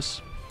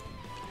Dawkis.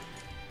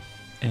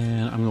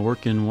 And I'm going to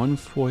work in 1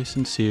 Foy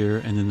Sincere,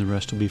 and then the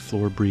rest will be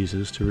Floor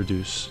Breezes to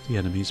reduce the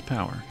enemy's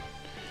power.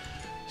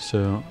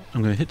 So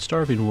I'm going to hit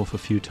Starving Wolf a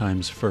few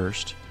times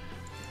first,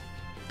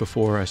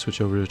 before I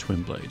switch over to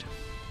Twin Blade.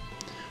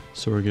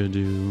 So we're going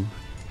to do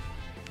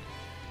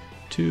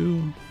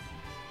 2,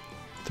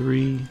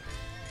 3,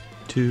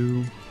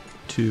 2,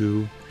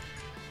 2,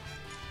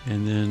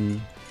 and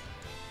then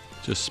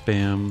just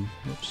spam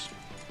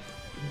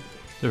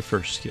their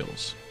first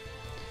skills.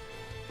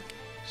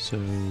 So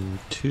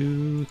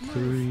 2,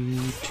 3,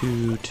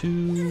 2,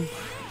 2,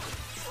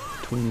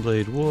 Twin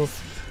Blade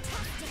Wolf,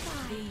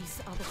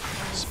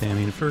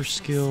 spamming first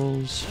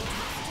skills.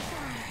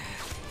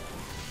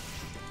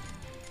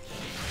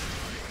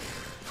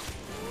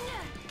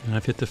 And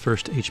I've hit the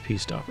first HP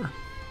stopper.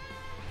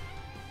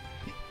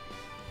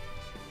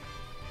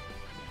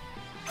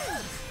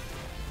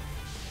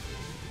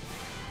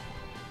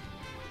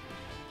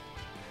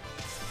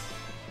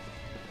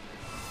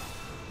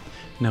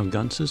 Now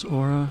Gunce's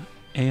aura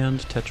and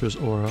Tetra's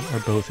aura are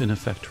both in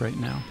effect right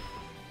now.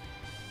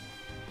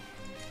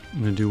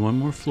 I'm going to do 1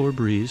 more Floor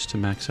Breeze to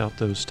max out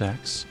those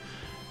stacks.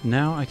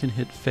 Now I can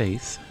hit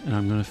Faith, and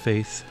I'm going to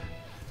Faith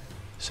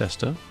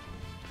Sesta.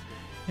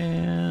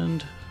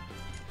 And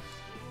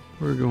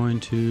we're going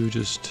to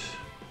just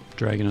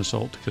Dragon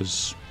Assault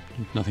because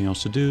nothing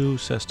else to do.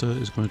 Sesta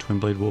is going to Twin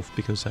Blade Wolf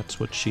because that's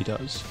what she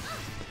does.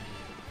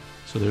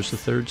 So there's the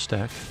 3rd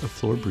stack of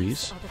Floor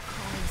Breeze.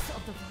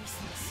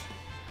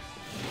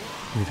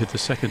 We've hit the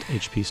 2nd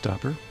HP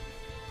stopper.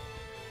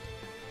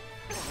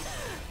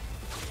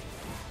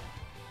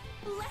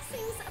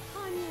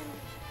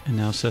 And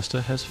now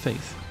Sesta has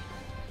Faith,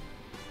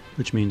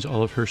 which means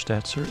all of her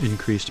stats are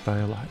increased by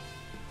a lot.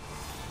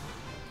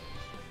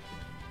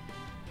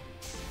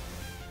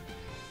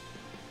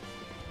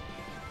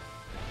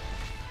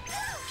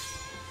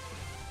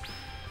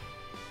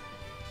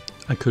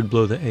 I could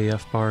blow the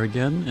AF bar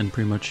again and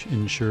pretty much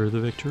ensure the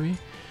victory.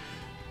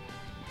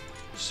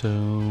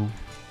 So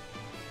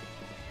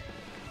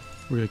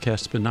we're going to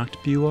cast Banacht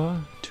Biwa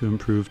to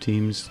improve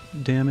team's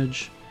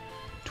damage.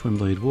 Twin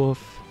Blade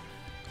Wolf.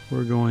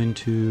 We're going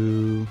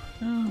to,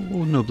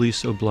 we'll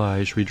Noblesse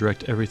Oblige,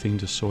 redirect everything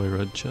to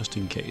Soira just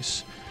in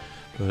case.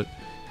 But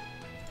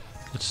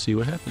let's see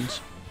what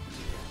happens.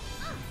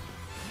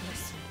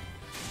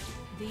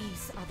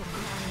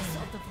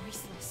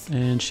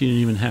 And she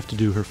didn't even have to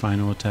do her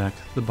final attack.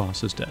 The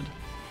boss is dead.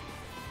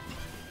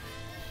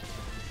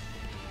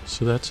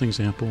 So that's an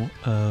example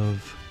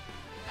of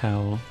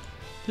how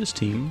this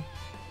team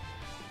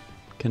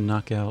can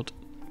knock out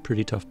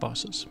pretty tough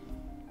bosses.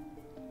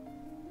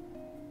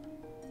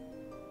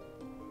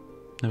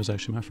 That was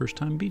actually my first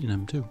time beating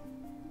him too.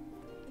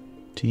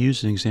 To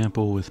use an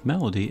example with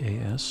Melody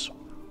AS,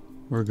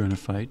 we're going to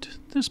fight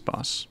this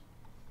boss.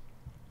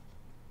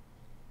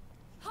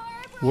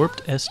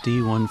 Warped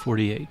SD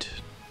 148.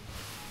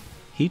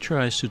 He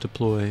tries to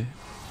deploy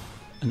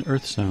an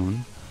Earth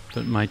Zone,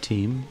 but my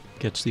team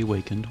gets the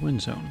Awakened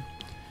Wind Zone.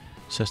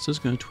 Sesta's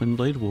going to Twin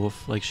Blade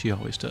Wolf like she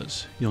always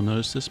does. You'll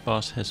notice this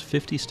boss has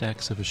 50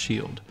 stacks of a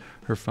shield.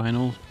 Her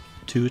final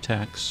 2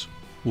 attacks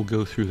will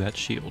go through that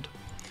shield.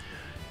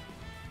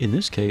 In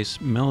this case,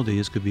 Melody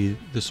is going to be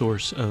the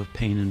source of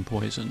pain and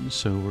poison,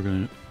 so we're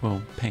going to,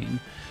 well, pain.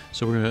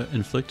 So we're going to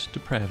inflict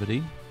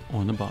depravity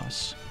on the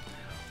boss.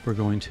 We're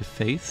going to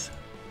Faith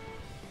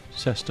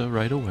Sesta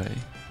right away,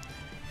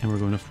 and we're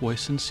going to Foi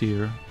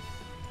Sincere.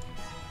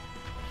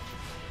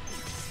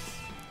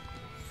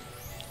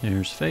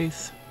 There's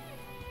Faith.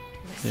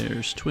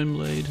 There's Twin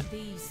Blade.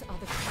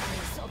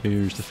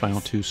 Here's the final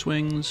 2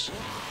 swings,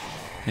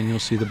 and you'll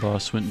see the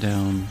boss went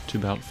down to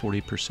about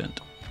 40%.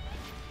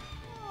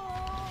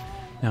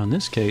 Now in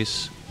this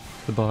case,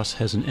 the boss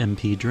has an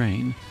MP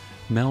drain.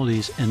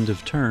 Melody's end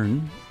of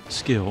turn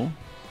skill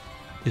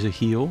is a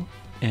heal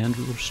and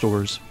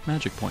restores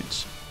magic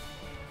points.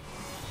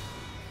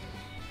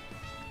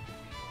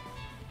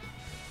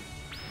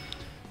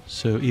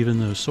 So even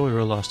though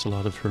Soira lost a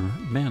lot of her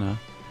mana,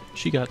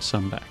 she got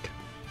some back.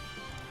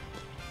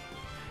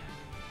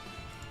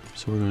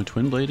 So we're going to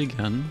Twin Blade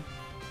again.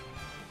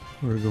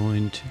 We're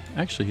going to...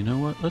 Actually, you know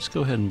what? Let's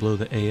go ahead and blow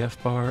the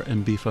AF bar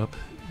and beef up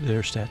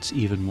their stats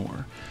even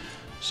more.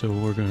 So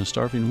we're going to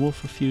Starving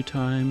Wolf a few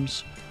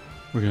times.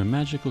 We're going to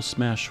Magical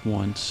Smash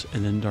once,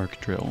 and then Dark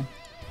Drill.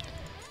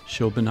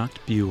 Banacht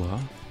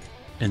Biwa,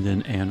 and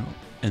then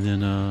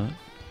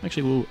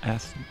actually we'll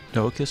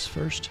Athdocus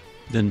first,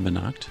 then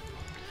Banacht.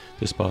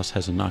 This boss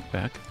has a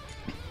knockback.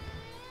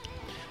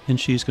 And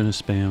she's going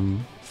to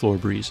spam Floor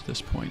Breeze at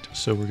this point.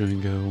 So we're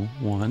going to go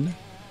 1,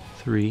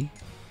 3,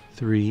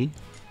 3,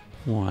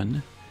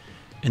 1,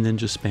 and then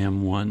just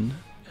spam 1.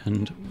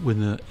 And when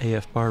the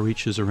AF bar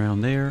reaches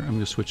around there, I'm going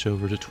to switch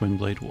over to Twin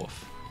Blade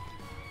Wolf.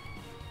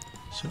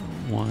 So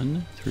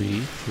 1, 3,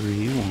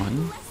 3,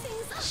 1.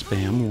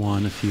 Spam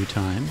 1 a few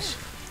times.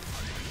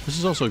 This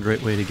is also a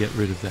great way to get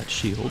rid of that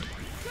shield.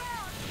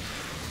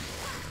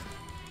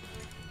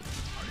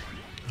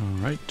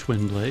 Alright,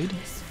 Twin Blade.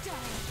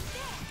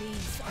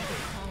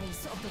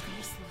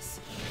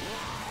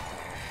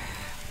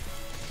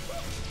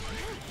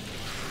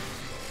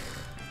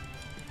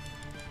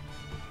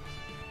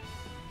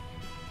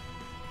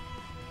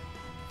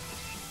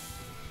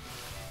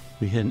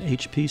 We hit an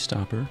HP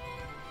stopper.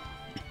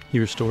 He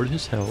restored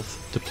his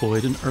health,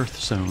 deployed an Earth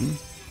Zone.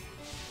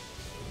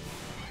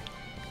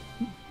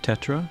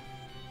 Tetra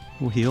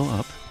will heal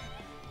up.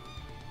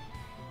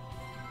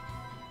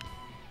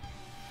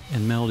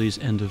 And Melody's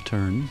end of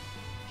turn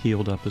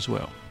healed up as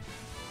well.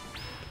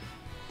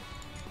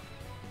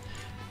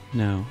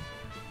 Now,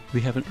 we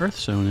have an Earth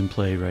Zone in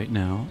play right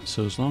now,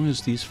 so as long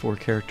as these 4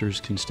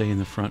 characters can stay in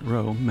the front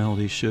row,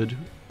 Melody should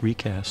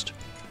recast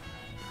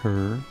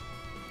her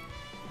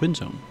Wind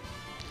Zone.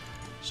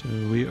 So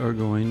we are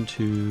going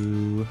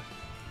to,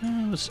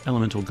 let's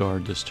Elemental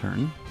Guard this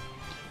turn.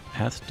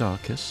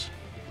 Athdocus.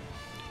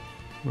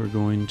 We're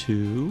going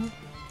to,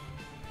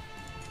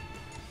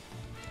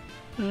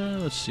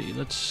 let's see,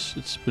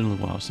 it's been a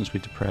little while since we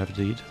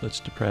depravitied. Let's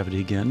Depravity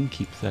again,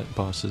 keep that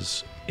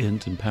boss's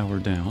int and power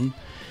down.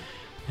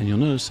 And you'll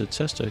notice that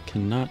Sesta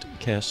cannot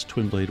cast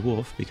Twin Blade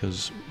Wolf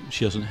because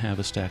she doesn't have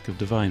a stack of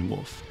Divine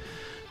Wolf.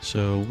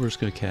 So we're just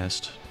going to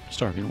cast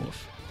Starving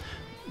Wolf.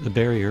 The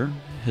barrier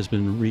has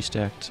been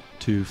restacked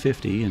to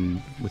 50,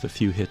 and with a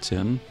few hits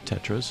in,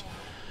 Tetras,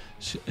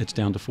 it's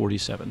down to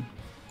 47.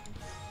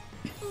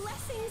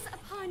 Blessings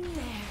upon you.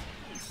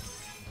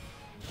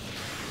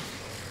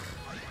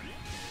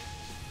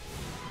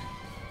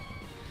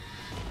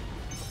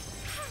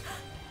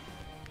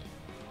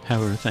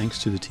 However,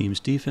 thanks to the team's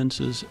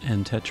defenses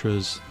and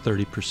Tetra's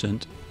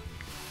 30%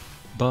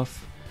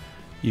 buff,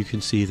 you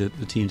can see that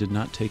the team did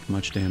not take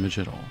much damage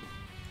at all.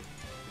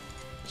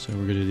 So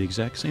we're going to do the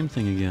exact same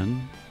thing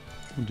again.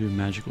 We'll do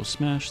Magical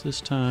Smash this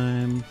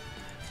time.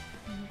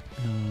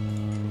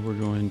 We're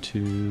going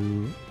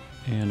to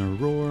Anna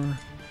Roar.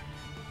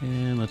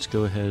 And let's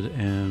go ahead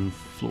and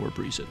Floor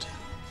Breeze it.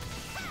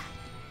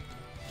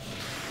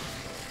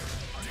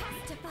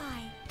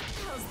 Testify.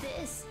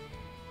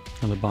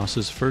 Now the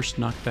boss's first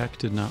knockback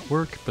did not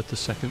work, but the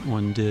second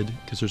one did,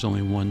 because there's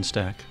only one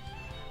stack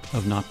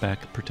of knockback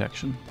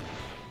protection.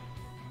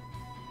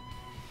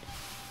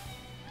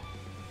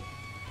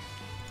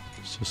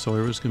 So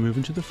Soira's going to move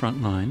into the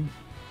front line.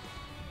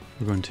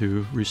 We're going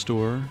to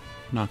restore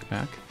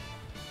knockback,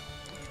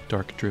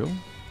 Dark Drill,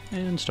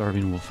 and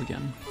Starving Wolf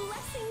again.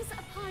 Blessings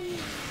upon you.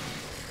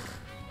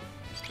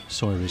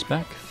 Soira's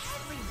back.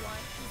 Everyone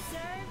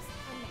deserves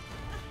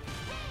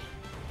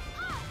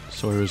a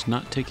Soira's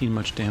not taking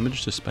much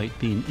damage despite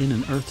being in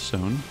an Earth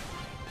Zone.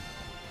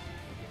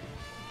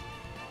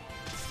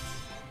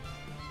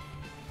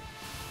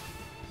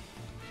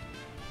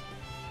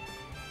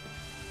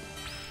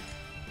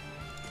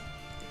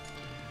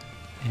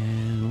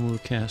 And we'll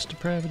cast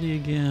Depravity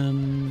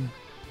again.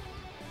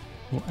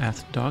 We'll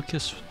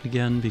Athdarkus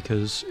again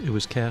because it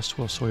was cast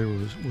while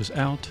Soira was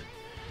out.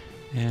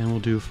 And we'll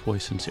do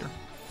Voice Sincere.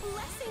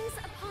 blessings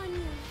upon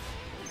you.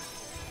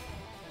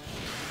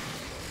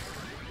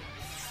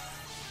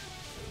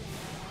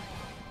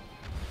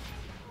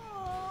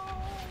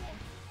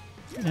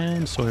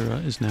 And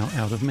Soira is now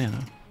out of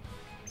mana.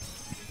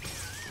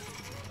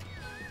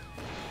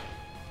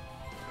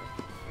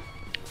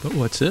 But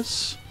what's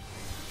this?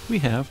 We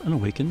have an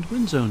Awakened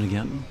Wind Zone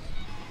again.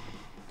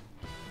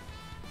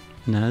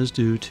 And that is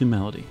due to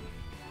Melody.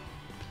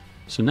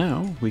 So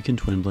now we can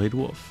Twin Blade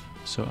Wolf.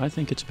 So I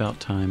think it's about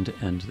time to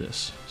end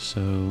this.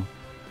 So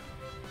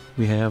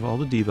we have all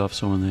the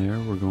debuffs on there.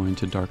 We're going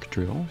to Dark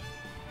Drill.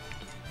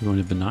 We're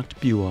going to Benacht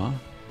Buah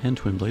and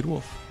Twin Blade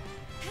Wolf.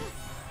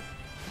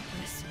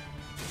 Listen,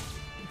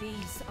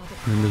 these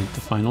are And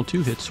the final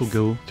two hits will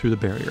go through the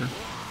barrier.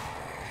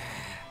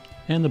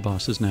 And the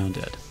boss is now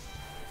dead.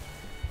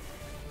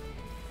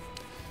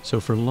 So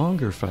for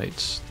longer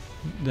fights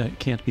that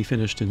can't be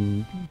finished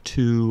in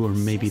 2 or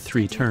maybe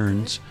 3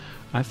 turns,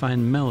 I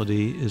find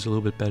Melody is a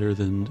little bit better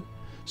than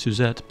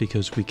Suzette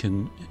because we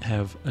can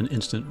have an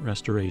instant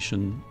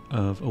restoration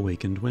of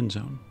Awakened Wind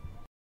Zone.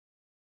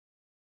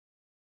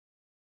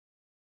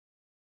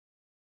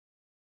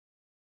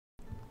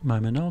 My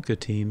Minalca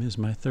team is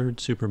my third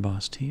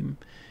Superboss team.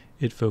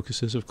 It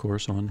focuses, of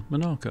course, on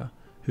Minalca,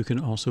 who can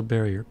also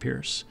Barrier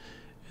Pierce,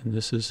 and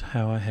this is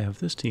how I have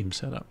this team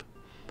set up.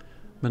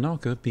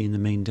 Minalca, being the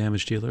main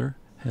damage dealer,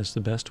 has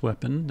the best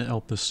weapon, the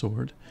Elpis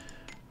Sword.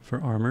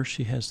 For armor,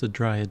 she has the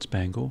Dryad's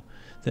Bangle.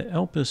 The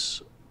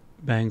Elpis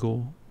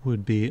Bangle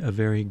would be a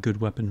very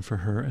good weapon for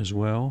her as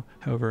well,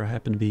 however I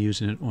happen to be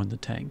using it on the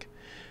tank.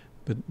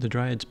 But the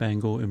Dryad's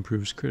Bangle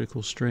improves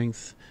critical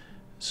strength,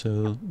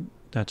 so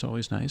that's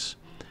always nice.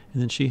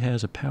 And then she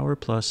has a Power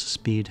Plus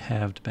Speed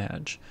Halved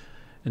badge,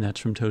 and that's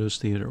from Toto's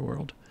Theater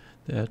World.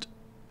 That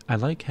I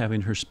like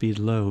having her speed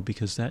low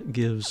because that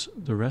gives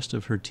the rest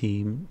of her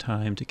team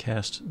time to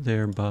cast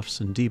their buffs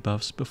and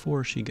debuffs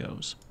before she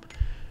goes.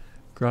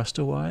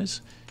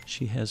 Grasta-wise,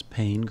 she has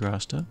Pain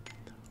Grasta,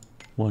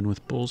 one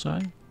with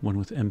Bullseye, one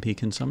with MP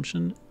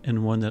Consumption,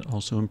 and one that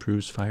also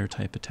improves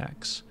Fire-type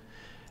attacks.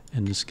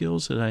 And the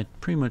skills that I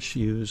pretty much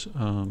use,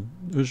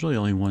 there's really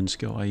only one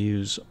skill I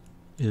use,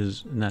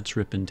 and that's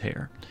Rip and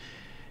Tear.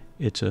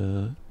 It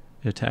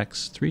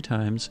attacks 3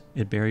 times,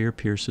 it Barrier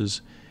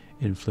Pierces,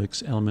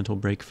 inflicts Elemental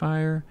Break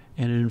Fire,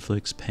 and it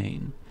inflicts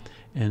Pain.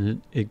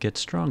 And it gets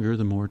stronger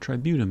the more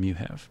Tributum you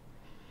have.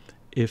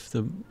 If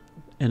the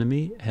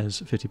enemy has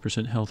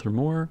 50% health or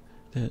more,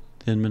 then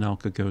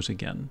Minalca goes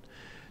again.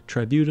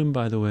 Tributum,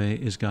 by the way,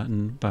 is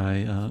gotten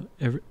by,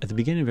 at the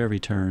beginning of every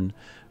turn,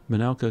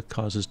 Minalca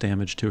causes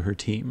damage to her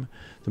team.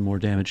 The more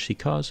damage she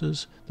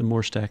causes, the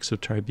more stacks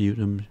of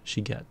Tributum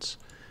she gets.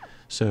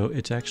 So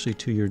it's actually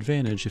to your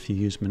advantage if you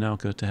use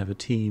Minalca to have a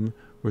team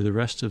where the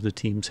rest of the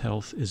team's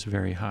health is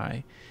very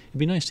high. It'd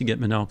be nice to get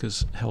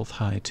Minalca's health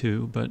high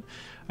too, but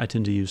I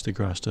tend to use the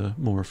Grasta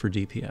more for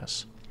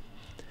DPS.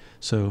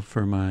 So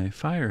for my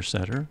fire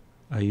setter,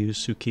 I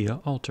use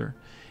Sukiya Altar.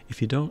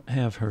 If you don't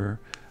have her,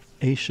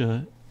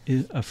 Aisha,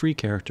 a free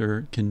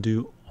character, can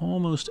do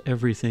almost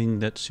everything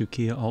that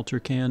Sukiya Altar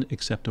can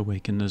except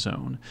awaken the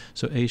zone.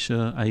 So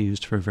Aisha I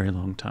used for a very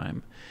long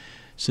time.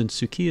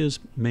 Since Sukiya's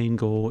main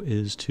goal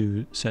is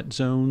to set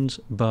zones,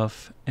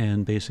 buff,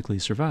 and basically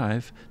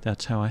survive,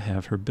 that's how I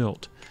have her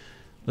built.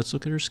 Let's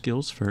look at her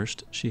skills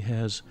first. She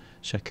has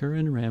Shakur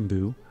and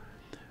Rambu,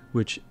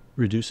 which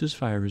reduces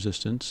fire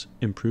resistance,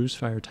 improves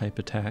fire-type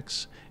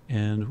attacks,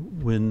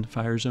 and when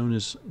Fire Zone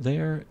is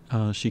there,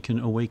 she can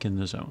awaken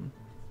the zone.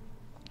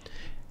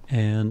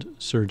 And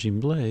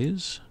Surging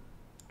Blaze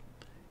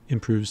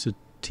improves the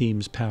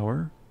team's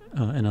power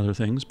and other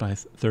things by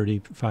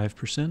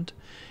 35%.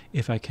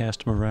 If I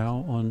cast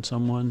Morale on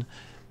someone,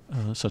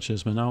 such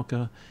as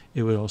Minalca,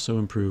 it would also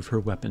improve her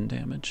weapon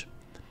damage.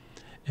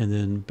 And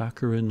then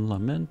Baccarin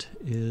Lament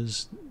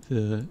is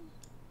the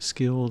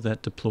skill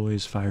that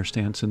deploys Fire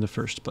Stance in the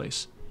first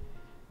place.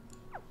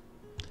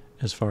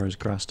 As far as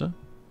Grasta,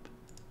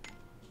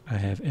 I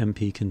have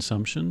MP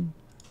Consumption,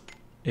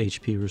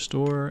 HP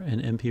Restore,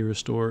 and MP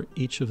Restore.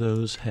 Each of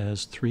those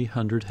has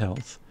 300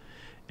 health,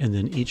 and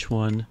then each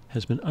one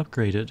has been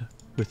upgraded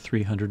with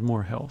 300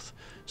 more health.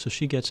 So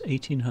she gets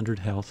 1800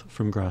 health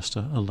from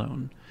Grasta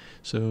alone.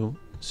 So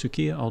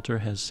Sukiya Alter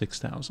has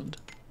 6000.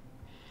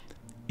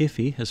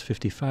 Iffy has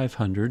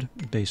 5500,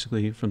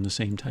 basically from the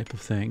same type of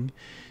thing.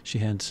 She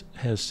has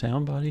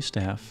Sound Body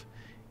Staff,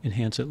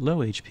 Enhance at Low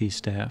HP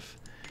Staff,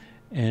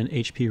 and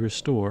HP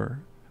Restore,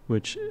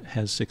 which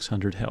has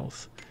 600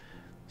 health.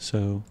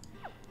 So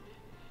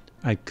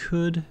I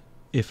could,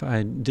 if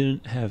I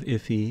didn't have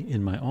Iffy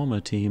in my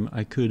Alma team,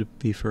 I could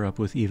beef her up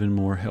with even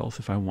more health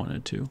if I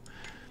wanted to.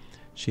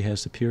 She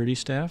has the Purity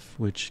Staff,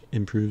 which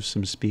improves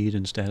some speed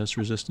and status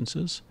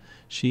resistances.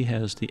 She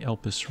has the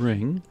Elpis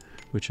Ring,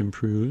 which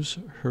improves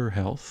her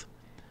health.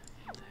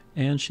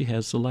 And she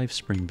has the Life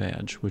Spring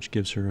Badge, which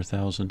gives her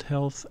 1000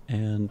 health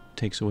and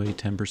takes away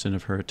 10%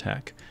 of her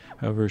attack.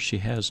 However, she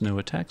has no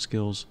attack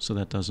skills, so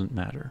that doesn't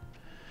matter.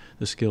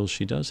 The skills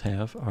she does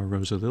have are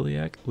Rosa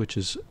Liliac, which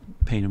is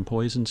Pain and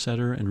Poison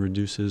setter and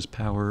reduces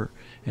power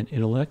and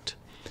intellect.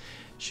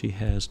 She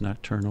has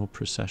Nocturnal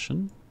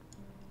Procession,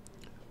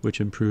 which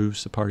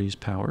improves the party's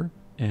power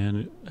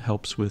and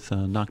helps with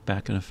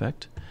knockback and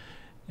effect.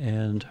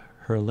 And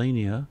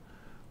Herlania,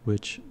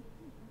 which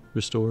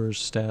restores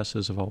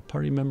statuses of all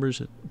party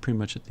members pretty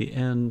much at the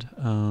end,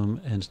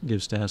 and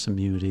gives status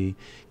immunity,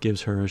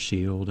 gives her a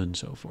shield, and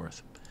so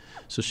forth.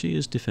 So she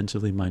is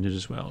defensively minded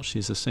as well.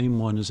 She's the same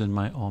one as in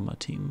my Alma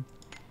team.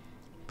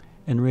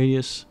 And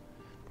Radius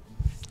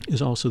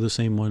is also the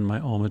same one in my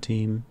Alma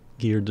team,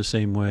 geared the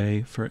same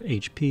way. For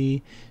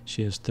HP,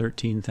 she has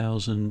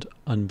 13,000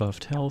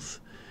 unbuffed health.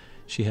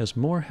 She has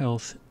more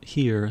health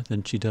here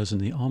than she does in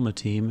the Alma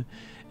team,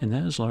 and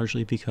that is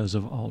largely because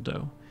of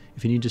Aldo.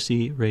 If you need to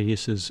see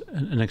Radius's,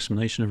 an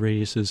explanation of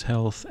Radius's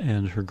health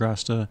and her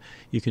Grasta,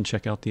 you can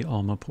check out the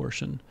Alma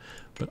portion.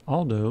 But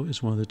Aldo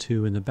is one of the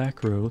two in the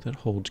back row that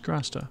holds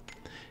Grasta.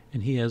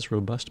 And he has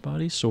Robust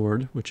Body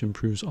Sword, which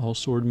improves all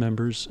sword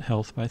members'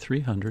 health by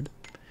 300.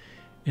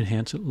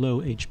 Enhance at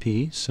low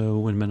HP, so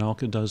when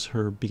Minalca does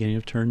her beginning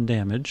of turn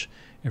damage,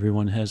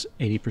 everyone has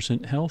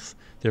 80% health,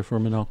 therefore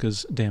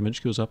Minalca's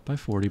damage goes up by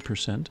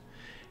 40%.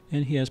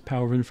 And he has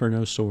Power of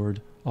Inferno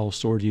Sword. All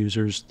sword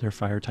users, their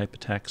fire type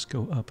attacks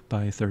go up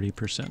by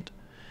 30%.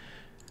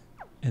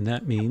 And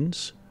that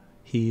means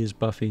he is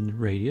buffing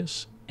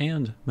Radius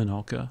and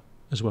Minalca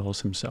as well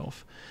as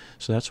himself.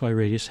 So that's why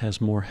Radius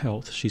has more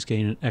health. She's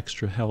gaining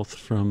extra health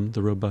from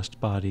the Robust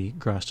Body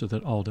Grasta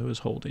that Aldo is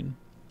holding.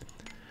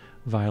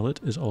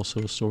 Violet is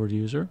also a sword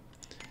user.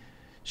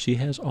 She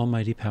has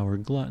Almighty Power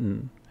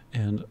Glutton,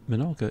 and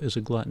Minalca is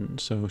a glutton,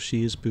 so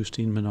she is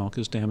boosting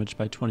Minalca's damage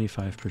by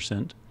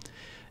 25%.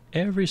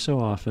 Every so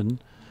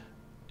often,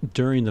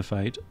 during the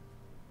fight,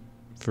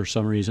 for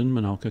some reason,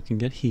 Minalca can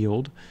get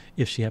healed.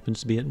 If she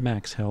happens to be at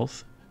max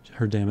health,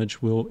 her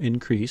damage will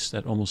increase.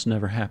 That almost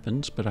never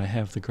happens, but I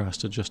have the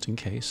Grasta just in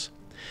case.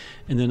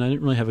 And then I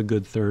didn't really have a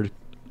good third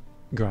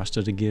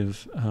Grasta to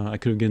give. I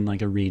could have given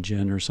like a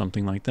regen or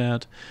something like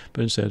that,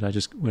 but instead I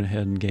just went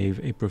ahead and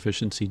gave a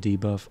proficiency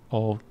debuff.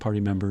 All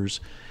party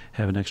members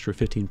have an extra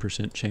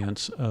 15%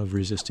 chance of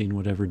resisting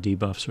whatever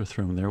debuffs are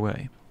thrown their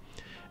way.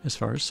 As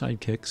far as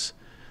sidekicks,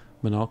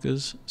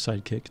 Minalca's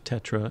sidekick,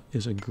 Tetra,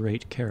 is a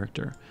great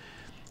character.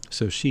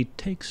 So she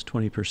takes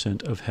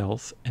 20% of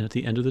health, and at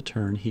the end of the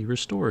turn, he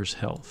restores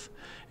health.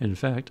 In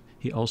fact,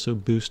 he also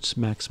boosts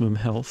maximum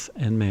health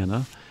and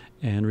mana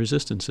and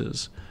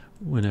resistances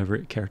whenever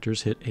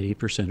characters hit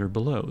 80% or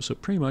below. So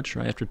pretty much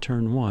right after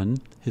turn 1,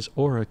 his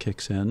aura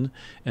kicks in,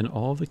 and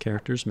all of the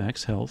characters'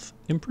 max health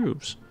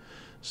improves.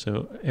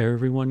 So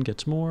everyone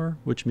gets more,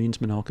 which means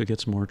Minalca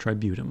gets more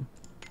Tributum.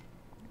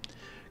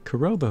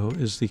 Kurobo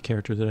is the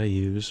character that I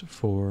use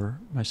for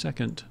my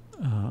second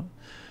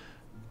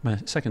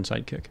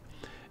sidekick,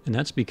 and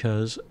that's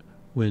because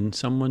when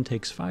someone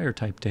takes fire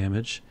type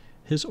damage,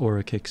 his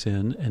aura kicks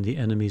in and the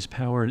enemy's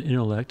power and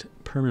intellect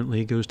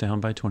permanently goes down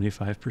by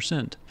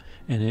 25%,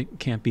 and it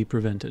can't be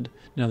prevented.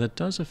 Now that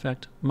does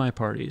affect my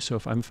party, so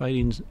if I'm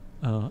fighting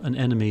an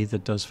enemy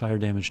that does fire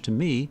damage to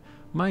me,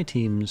 my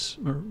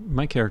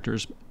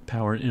character's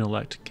power and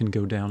intellect can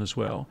go down as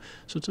well.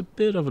 So it's a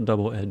bit of a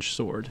double-edged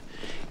sword.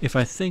 If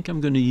I think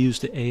I'm going to use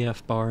the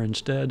AF bar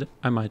instead,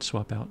 I might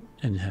swap out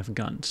and have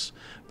guns.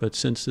 But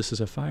since this is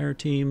a fire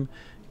team,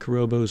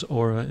 Kurobo's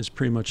aura is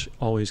pretty much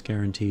always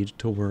guaranteed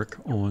to work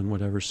on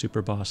whatever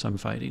Superboss I'm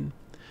fighting.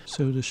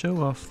 So to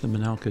show off the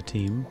Minalca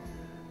team,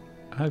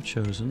 I've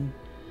chosen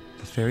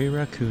the Fairy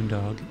Raccoon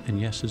Dog and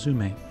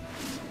Yasuzume.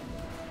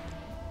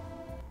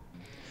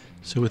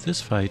 So with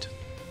this fight,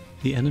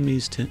 the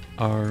enemies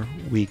are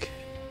weak.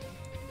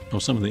 Well,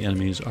 some of the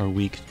enemies are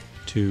weak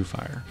to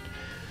fire.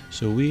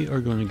 So we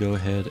are going to go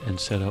ahead and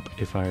set up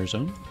a fire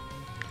zone.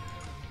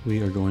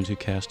 We are going to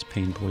cast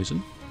Pain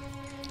Poison.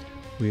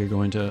 We are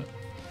going to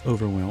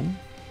Overwhelm.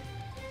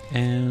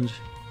 And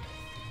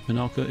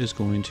Minalca is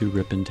going to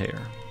Rip and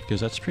Tear, because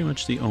that's pretty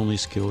much the only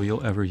skill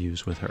you'll ever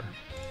use with her.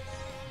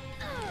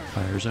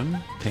 Fire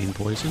Zone, Pain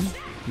Poison,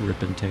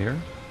 Rip and Tear.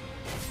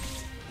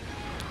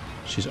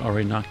 She's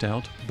already knocked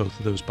out both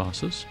of those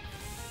bosses.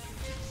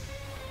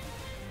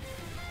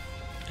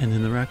 And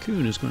then the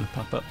Raccoon is going to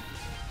pop up.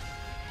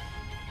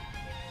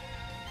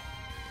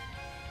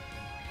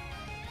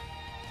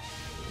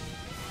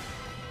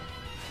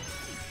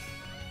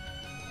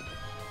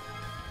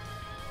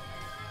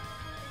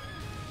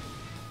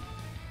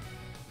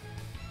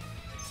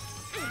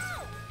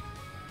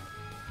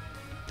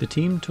 The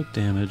team took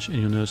damage, and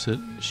you'll notice that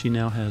she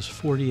now has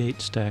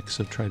 48 stacks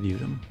of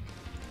Tributum.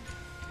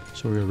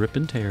 So we're going to Rip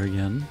and Tear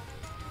again.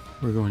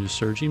 We're going to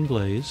Surging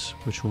Blaze,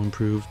 which will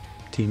improve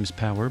team's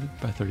power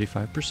by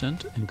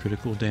 35% and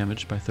critical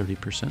damage by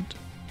 30%.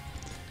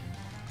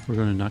 We're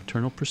going to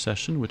Nocturnal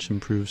Procession, which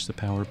improves the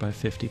power by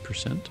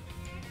 50%.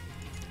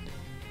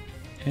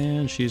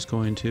 And she's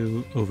going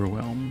to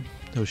Overwhelm,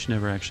 though she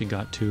never actually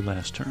got to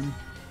last turn.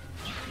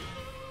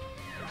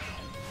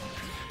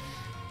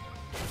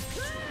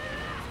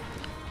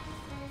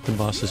 The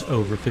boss is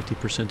over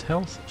 50%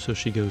 health, so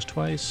she goes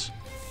twice.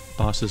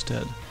 Boss is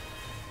dead.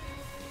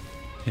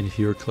 And if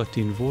you were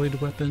collecting Void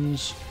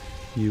weapons,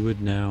 you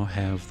would now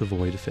have the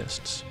Void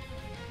Fists.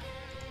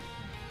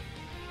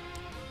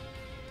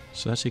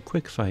 So that's a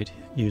quick fight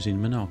using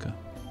Minalca.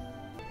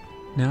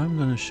 Now I'm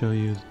going to show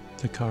you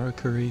the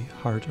Karakuri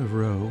Heart of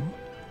Ro.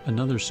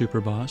 Another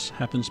super boss,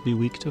 happens to be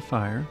weak to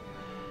fire.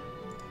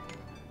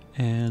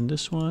 And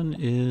this one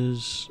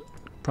is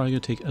probably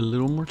going to take a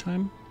little more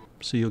time,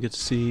 so you'll get to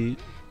see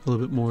a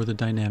little bit more of the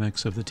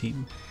dynamics of the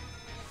team.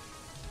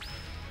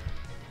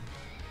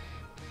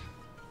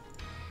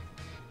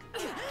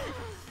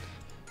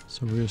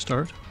 So we're going to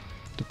start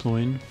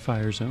deploying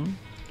Fire Zone.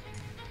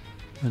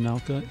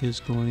 Minalca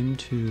is going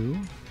to,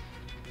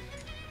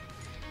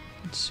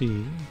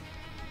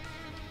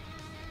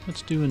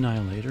 let's do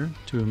Annihilator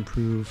to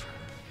improve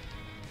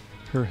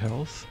her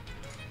health.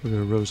 We're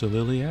going to Rosa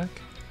Liliac,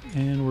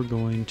 and we're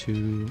going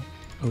to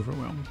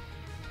Overwhelm.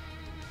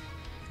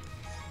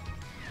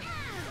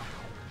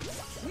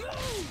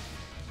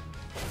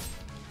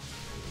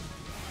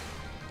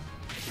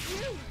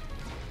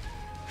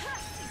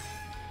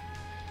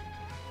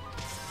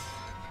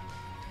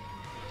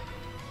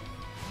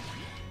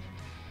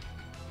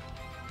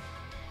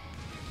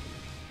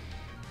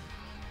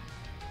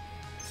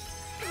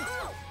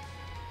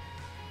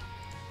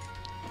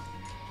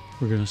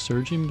 We're going to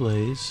Surging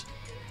Blaze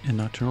and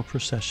Nocturnal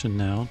Procession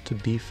now to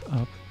beef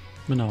up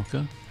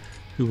Minalca,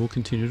 who will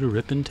continue to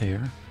Rip and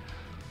Tear.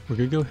 We're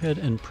going to go ahead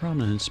and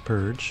Prominence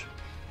Purge,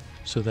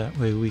 so that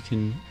way we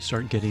can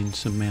start getting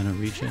some mana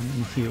regen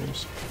and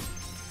heals.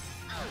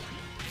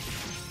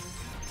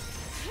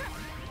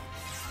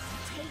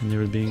 And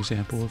there would be an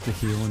example of the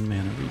heal and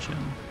mana regen.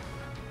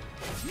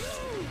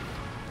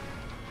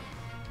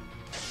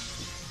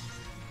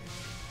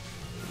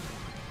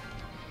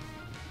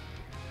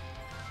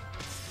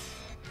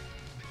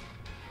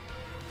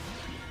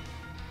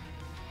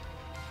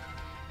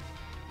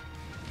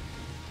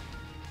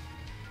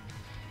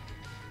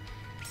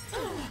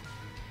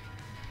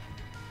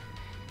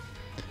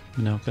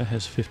 Minalca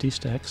has 50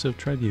 stacks of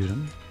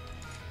Tributum,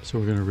 so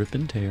we're going to Rip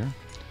and Tear.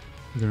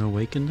 We're going to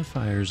Awaken the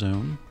Fire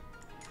Zone.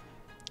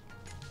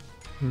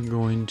 We're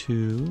going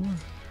to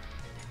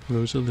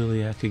Rosa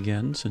Liliac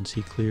again, since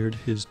he cleared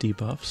his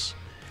debuffs,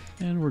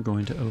 and we're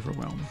going to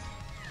Overwhelm.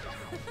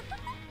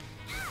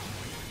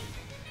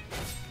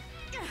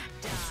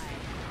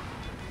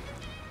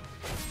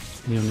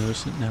 And you'll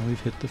notice that now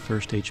we've hit the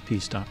first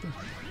HP stopper.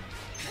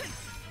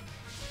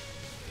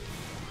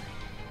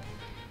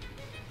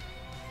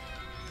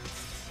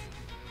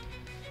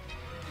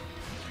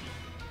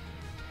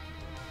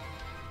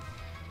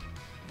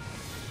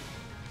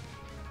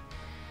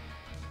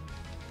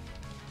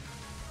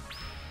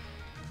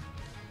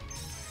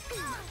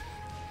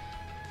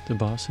 The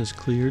boss has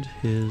cleared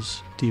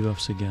his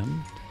debuffs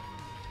again,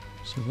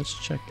 so let's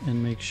check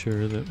and make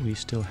sure that we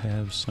still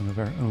have some of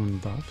our own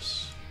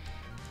buffs.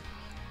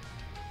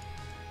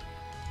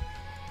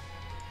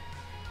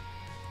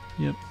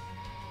 Yep,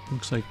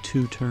 looks like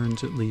 2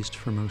 turns at least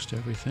for most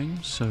everything,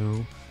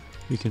 so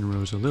we can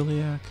Rosa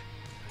Liliac,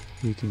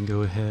 we can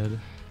go ahead,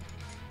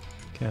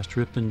 cast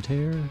Rip and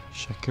Tear,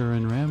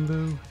 Shakuran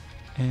Rambo,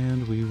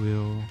 and we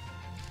will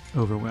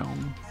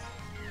Overwhelm.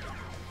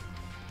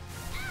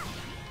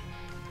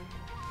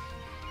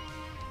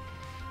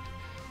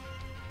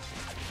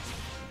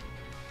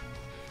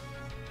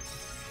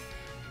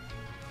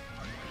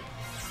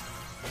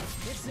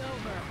 It's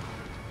over.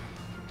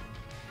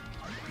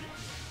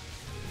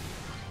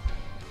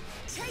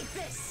 Take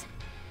this.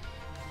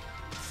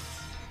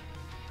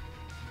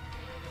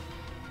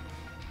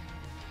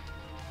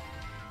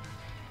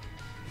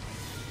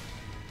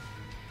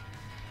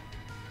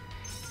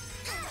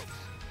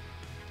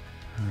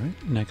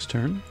 Alright, next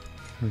turn,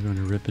 we're going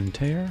to Rip and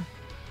Tear.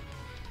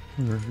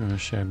 We're going to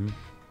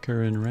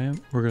Shakuran Ram.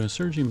 We're going to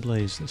Surging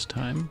Blaze this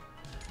time.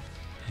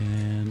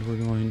 And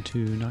we're going to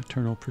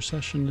Nocturnal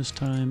Procession this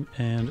time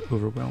and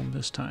Overwhelm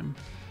this time.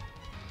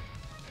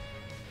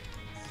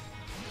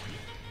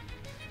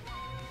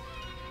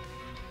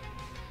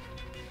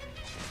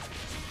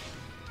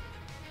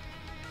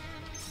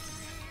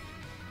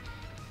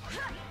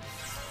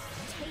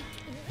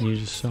 And you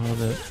just saw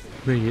that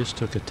Radius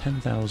took a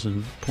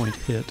 10,000 point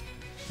hit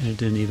and it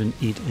didn't even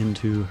eat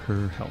into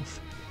her health.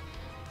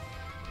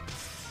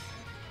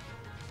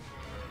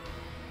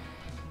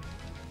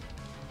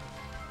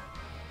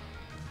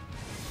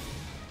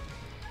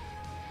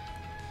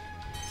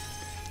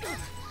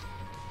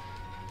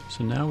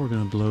 So now we're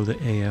going to blow the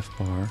AF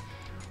bar.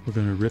 We're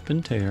going to Rip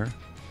and Tear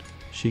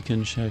She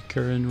can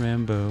Shakuran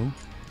Rambo.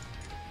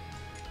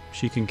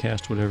 She can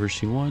cast whatever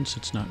she wants.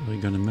 It's not really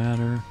going to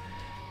matter.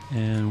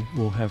 And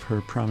we'll have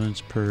her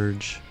Prominence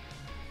Purge.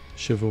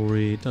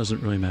 Chivalry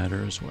doesn't really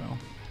matter as well.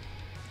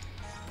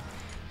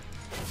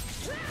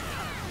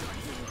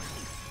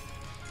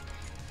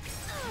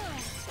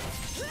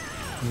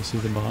 You see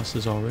the boss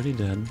is already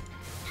dead.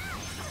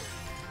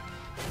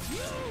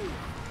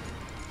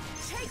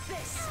 Take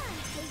this.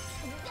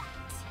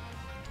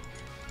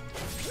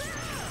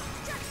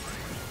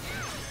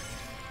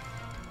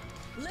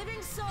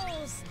 Living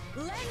souls,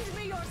 lend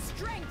me your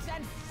strength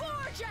and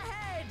forge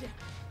ahead.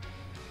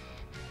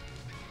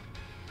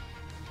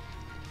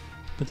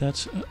 But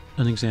that's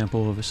an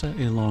example of a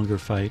slightly longer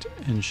fight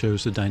and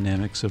shows the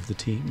dynamics of the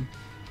team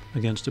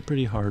against a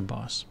pretty hard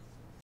boss.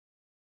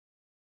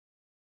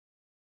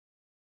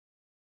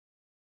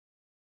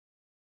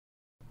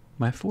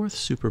 My fourth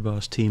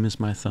Superboss team is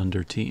my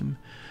Thunder team.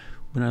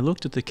 When I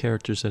looked at the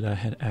characters that I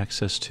had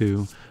access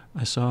to,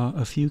 I saw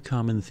a few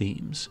common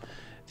themes.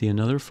 The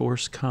Another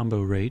Force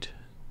combo rate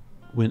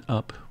went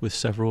up with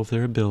several of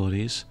their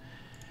abilities,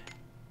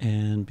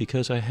 and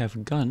because I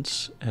have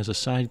Gunts as a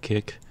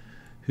sidekick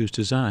who's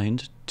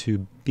designed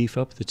to beef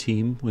up the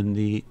team when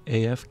the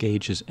AF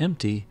gauge is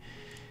empty,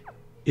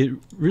 it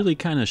really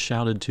kind of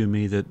shouted to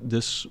me that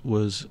this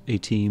was a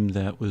team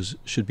that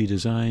should be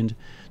designed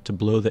to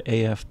blow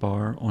the AF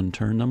bar on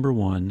turn number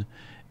 1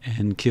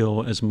 and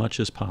kill as much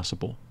as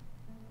possible.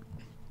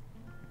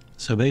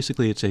 So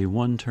basically it's a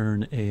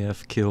one-turn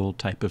AF kill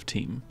type of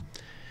team.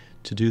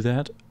 To do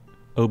that,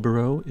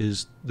 Oboro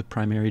is the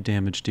primary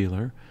damage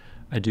dealer.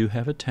 I do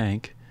have a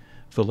tank.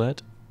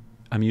 Valette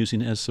I'm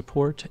using as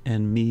support,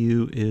 and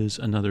Miyu is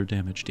another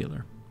damage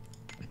dealer.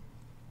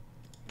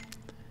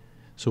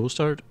 So we'll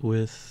start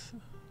with,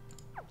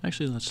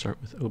 actually let's start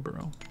with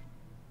Oboro.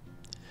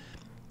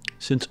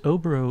 Since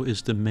Oboro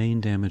is the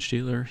main damage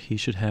dealer, he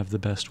should have the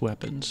best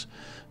weapons.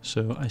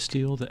 So I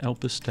steal the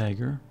Elpis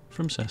Dagger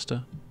from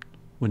Sesta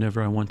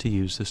whenever I want to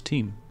use this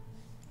team.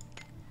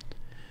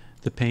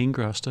 The Pain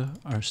Grasta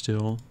are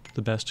still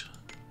the best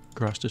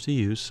Grasta to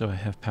use, so I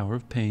have Power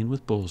of Pain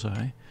with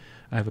Bullseye.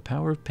 I have a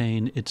Power of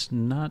Pain, it's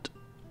not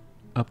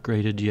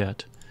upgraded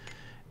yet,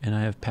 and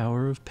I have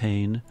Power of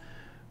Pain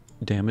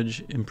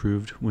damage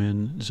improved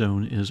when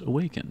Zone is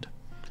awakened.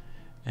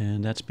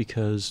 And that's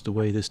because the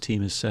way this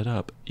team is set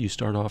up, you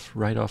start off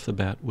right off the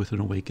bat with an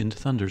awakened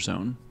Thunder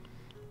Zone.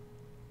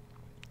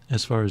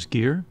 As far as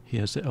gear, he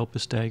has the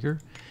Elpis Dagger,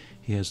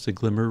 he has the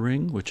Glimmer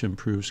Ring, which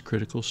improves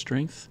critical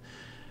strength.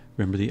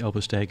 Remember, the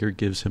Elpis Dagger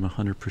gives him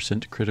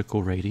 100%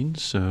 critical rating,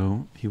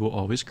 so he will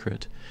always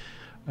crit.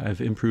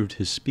 I've improved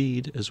his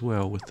speed as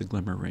well with the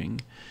Glimmer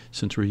Ring.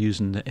 Since we're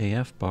using the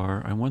AF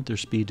bar, I want their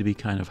speed to be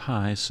kind of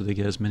high so they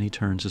get as many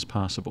turns as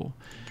possible.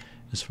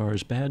 As far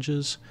as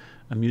badges,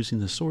 I'm using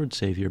the Sword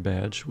Savior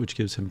badge, which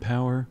gives him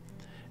power,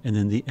 and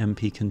then the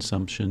MP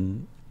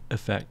consumption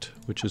effect,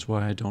 which is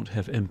why I don't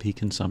have MP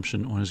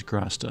consumption on his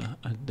Grasta.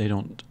 They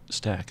don't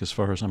stack as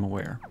far as I'm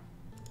aware.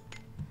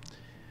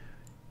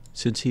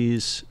 Since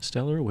he's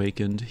Stellar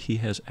Awakened, he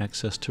has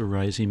access to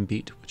Rising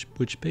Beat,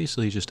 which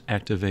basically just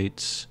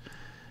activates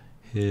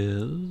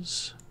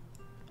his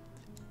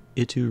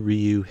Itu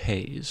Ryu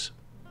Haze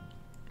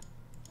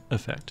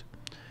effect.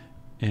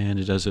 And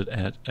it does it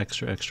at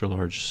extra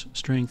large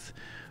strength.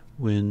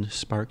 When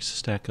sparks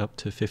stack up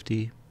to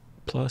 50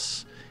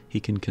 plus, he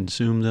can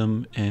consume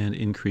them and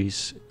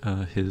increase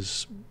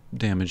his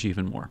damage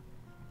even more.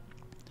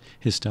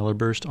 His Stellar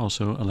Burst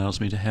also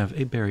allows me to have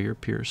a Barrier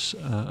Pierce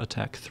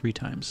attack 3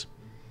 times.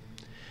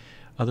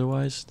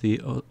 Otherwise, the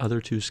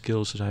other 2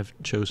 skills that I've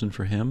chosen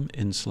for him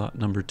in slot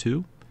number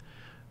 2,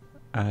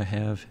 I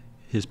have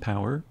his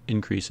power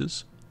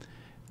increases,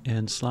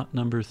 and slot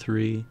number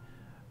 3,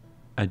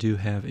 I do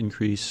have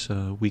increase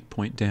weak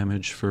point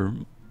damage for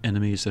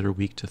enemies that are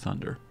weak to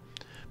thunder.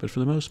 But for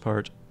the most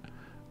part,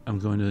 I'm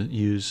going to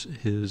use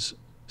his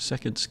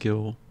second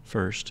skill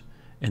first,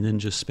 and then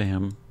just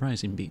spam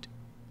Rising Beat.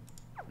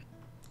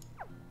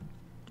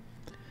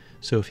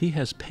 So if he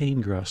has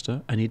Pain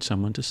Grasta, I need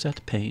someone to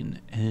set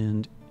Pain,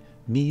 and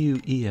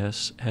Miyu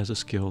ES has a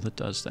skill that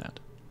does that.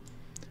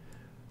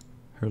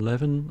 Her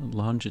Levin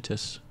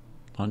Longitus,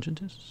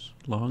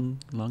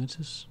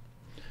 Longitus?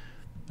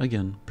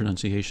 Again,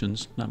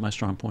 pronunciation's not my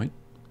strong point.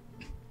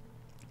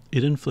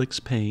 It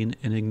inflicts pain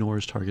and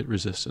ignores target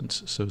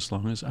resistance, so as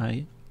long as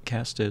I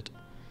cast it,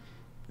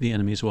 the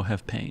enemies will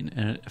have pain,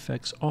 and it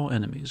affects all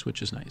enemies,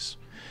 which is nice.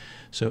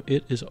 So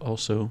it is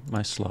also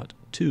my slot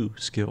 2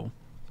 skill.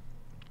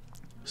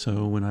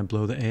 So when I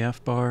blow the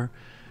AF bar,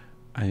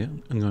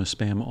 I'm going to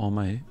spam all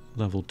my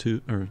level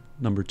 2 or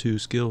number 2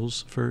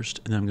 skills first,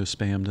 and then I'm going to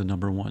spam the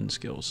number 1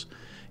 skills.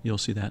 You'll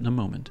see that in a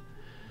moment.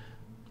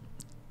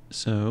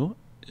 So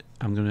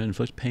I'm going to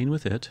inflict pain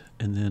with it,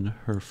 and then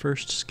her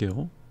first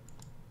skill,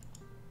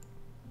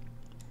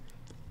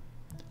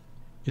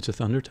 it's a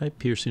thunder type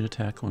piercing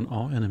attack on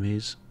all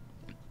enemies.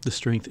 The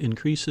strength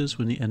increases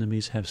when the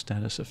enemies have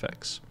status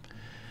effects,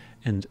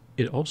 and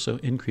it also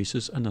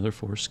increases another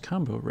force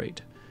combo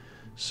rate.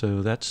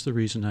 So that's the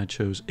reason I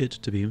chose it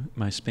to be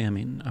my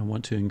spamming. I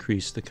want to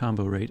increase the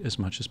combo rate as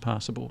much as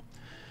possible.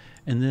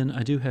 And then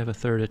I do have a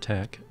third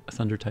attack, a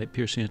Thunder-type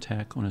piercing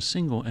attack on a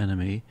single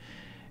enemy,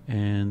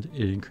 and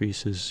it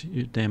increases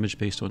damage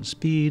based on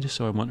speed,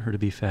 so I want her to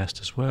be fast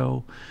as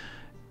well.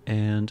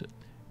 And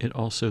it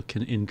also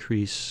can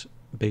increase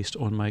based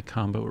on my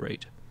combo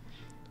rate.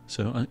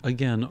 So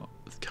again,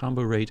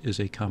 combo rate is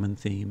a common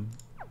theme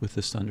with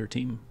this Thunder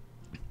team.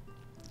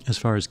 As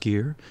far as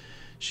gear,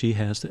 she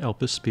has the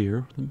Elpis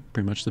Spear,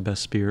 pretty much the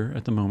best spear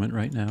at the moment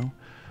right now.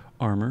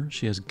 Armor,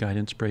 she has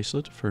Guidance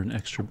Bracelet for an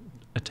extra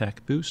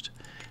attack boost.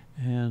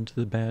 And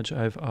the badge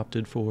I've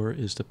opted for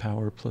is the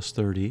Power plus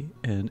 30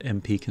 and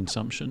MP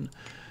consumption,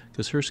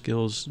 because her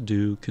skills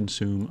do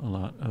consume a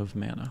lot of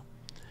mana.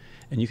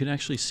 And you can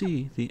actually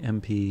see the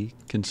MP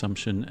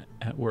consumption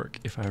at work.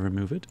 If I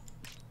remove it,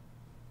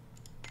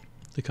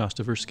 the cost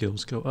of her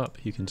skills go up.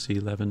 You can see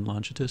 11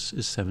 Longitus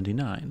is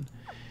 79.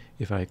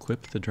 If I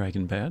equip the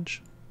Dragon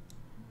Badge,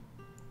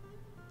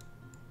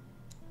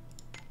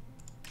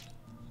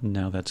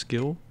 now that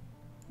skill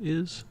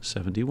is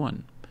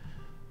 71.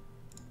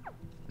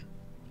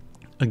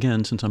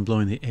 Again, since I'm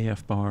blowing the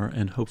AF bar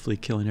and hopefully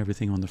killing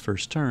everything on the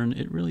first turn,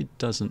 it really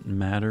doesn't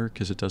matter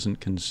because it doesn't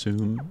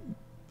consume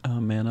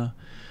mana,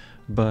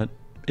 but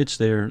it's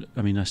there.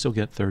 I mean, I still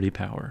get 30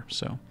 power,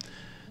 so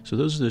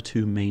those are the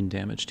two main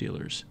damage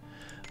dealers.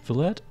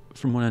 Valette,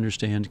 from what I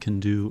understand,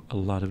 can do a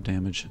lot of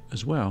damage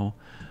as well,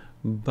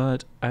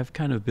 but I've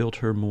kind of built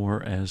her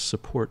more as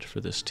support for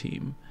this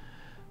team.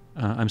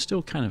 I'm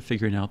still kind of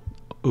figuring out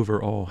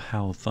overall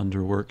how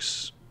Thunder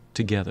works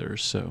together,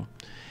 so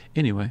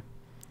anyway.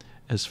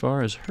 As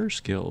far as her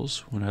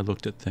skills, when I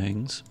looked at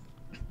things,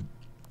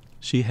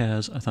 she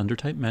has a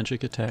Thunder-type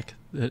magic attack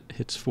that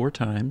hits 4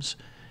 times,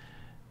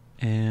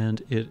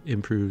 and it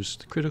improves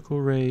the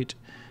critical rate.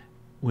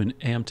 When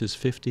amped is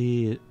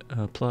 50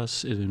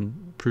 plus, it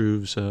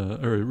improves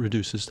or it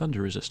reduces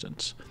thunder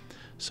resistance.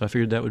 So I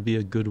figured that would be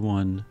a good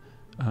one,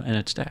 and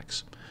it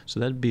stacks. So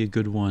that would be a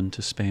good one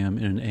to spam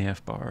in an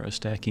AF bar. A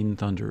stacking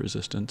thunder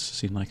resistance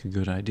seemed like a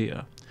good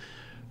idea.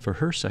 For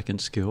her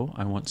second skill,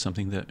 I want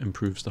something that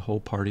improves the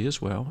whole party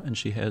as well, and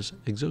she has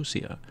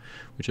Exosia,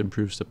 which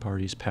improves the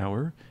party's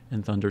power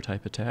and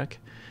Thunder-type attack,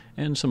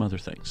 and some other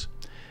things.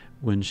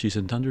 When she's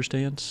in Thunder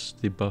stance,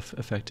 the buff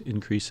effect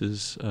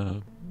increases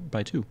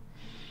by 2.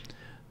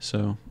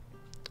 So,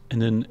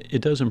 and then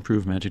it does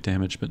improve magic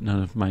damage, but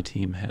none of my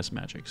team has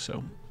magic.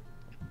 So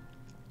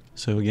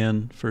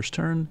again, first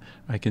turn,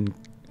 I can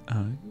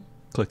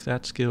click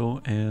that skill,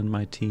 and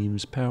my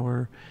team's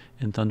power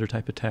and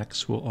Thunder-type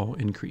attacks will all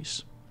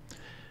increase.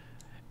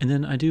 And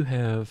then I do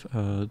have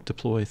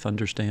deploy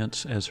Thunder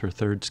Stance as her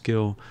third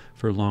skill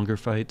for longer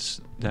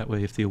fights. That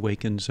way if the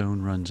Awakened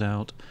Zone runs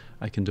out,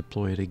 I can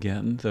deploy it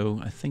again,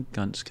 though I think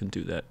Guns can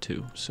do that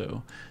too.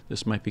 So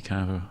this might be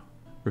kind of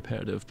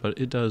repetitive, but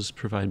it does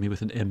provide me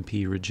with an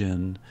MP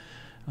regen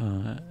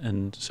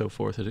and so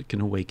forth, that it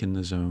can awaken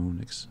the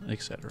zone,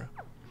 etc.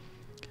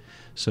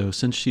 So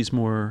since she's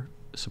more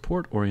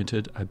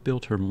support-oriented, I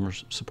built her more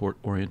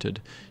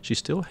support-oriented. She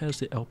still has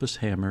the Elpis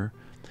Hammer,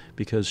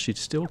 because she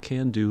still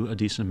can do a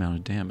decent amount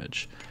of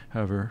damage.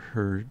 However,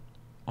 her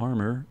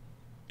armor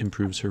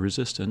improves her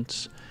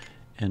resistance,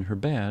 and her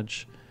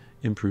badge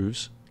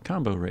improves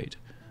combo rate.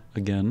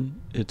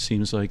 Again, it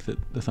seems like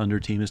that the Thunder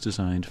team is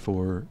designed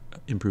for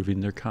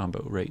improving their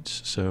combo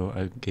rates, so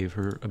I gave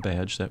her a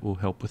badge that will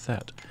help with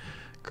that.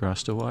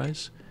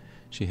 Grasta-wise,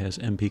 she has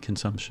MP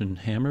consumption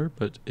hammer,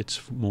 but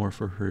it's more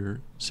for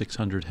her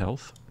 600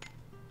 health.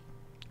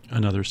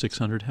 Another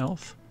 600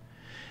 health.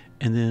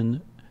 And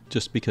then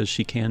just because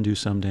she can do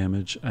some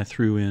damage, I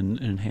threw in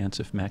an enhance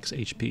if max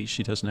HP.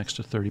 She does an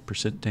extra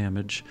 30%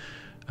 damage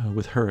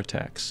with her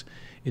attacks.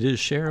 It is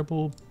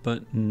shareable,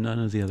 but none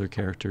of the other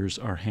characters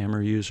are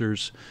hammer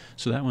users,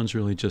 so that one's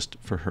really just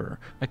for her.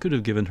 I could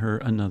have given her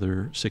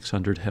another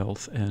 600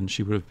 health, and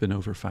she would have been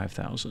over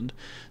 5,000.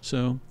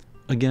 So,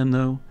 again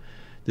though,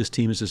 this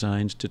team is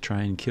designed to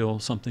try and kill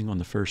something on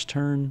the first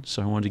turn,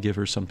 so I wanted to give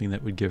her something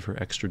that would give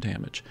her extra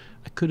damage.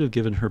 I could have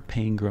given her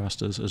Pain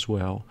Grastas as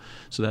well,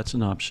 so that's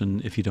an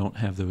option if you don't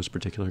have those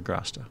particular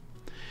Grasta.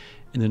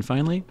 And then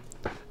finally,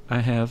 I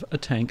have a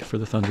tank for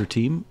the Thunder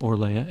team,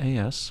 Orlea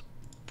AS.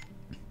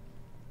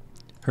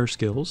 Her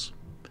skills.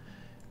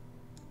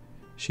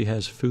 She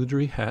has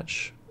Foudry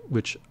Hatch,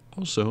 which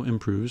also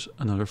improves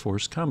another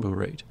force combo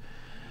rate.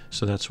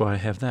 So that's why I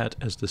have that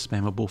as the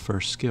spammable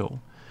first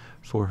skill.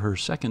 For her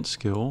second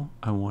skill,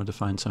 I wanted to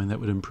find something that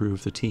would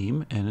improve the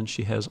team, and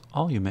she has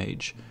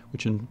Allumage,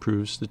 which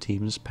improves the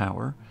team's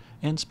power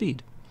and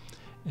speed.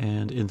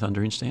 And in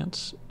Thundering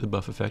Stance, the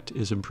buff effect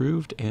is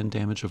improved, and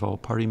damage of all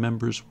party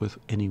members with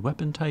any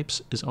weapon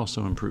types is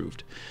also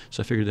improved.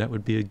 So I figured that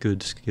would be a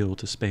good skill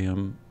to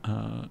spam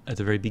at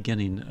the very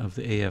beginning of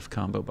the AF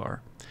combo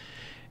bar.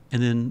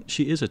 And then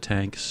she is a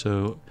tank,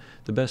 so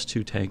the best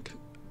 2 tank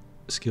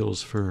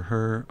skills for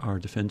her are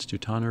Defense du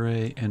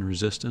Tonnerre and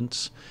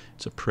Resistance.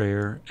 It's a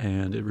prayer,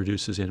 and it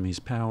reduces the enemy's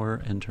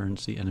power and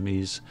turns the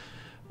enemy's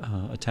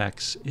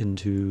attacks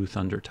into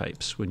thunder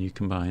types when you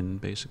combine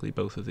basically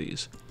both of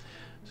these.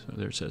 So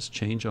there it says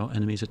change all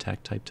enemies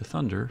attack type to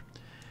thunder,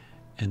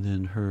 and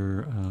then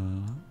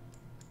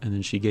and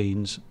then she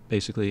gains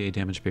basically a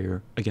damage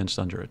barrier against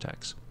thunder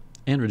attacks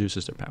and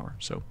reduces their power.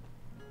 So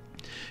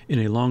in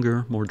a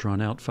longer, more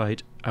drawn out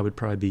fight, I would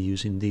probably be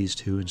using these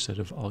two instead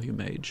of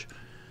Mage.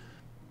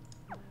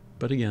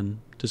 But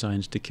again,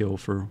 designed to kill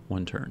for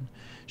one turn.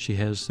 She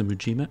has the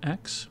Mujima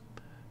axe.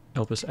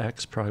 Elpis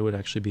axe probably would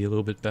actually be a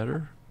little bit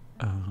better,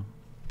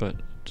 but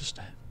just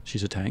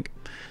she's a tank.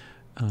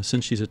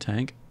 Since she's a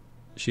tank,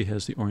 she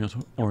has the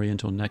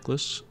Oriental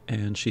necklace,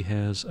 and she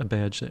has a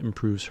badge that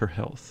improves her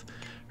health.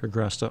 Her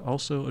grasta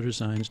also are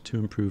designed to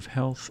improve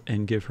health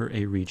and give her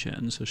a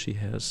regen. So she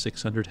has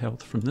 600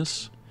 health from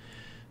this,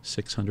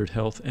 600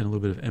 health and a little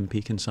bit of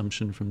MP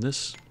consumption from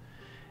this,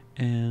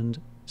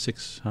 and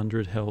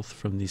 600 health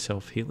from the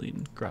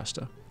self-healing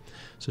grasta.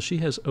 So she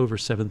has over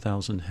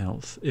 7,000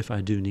 health if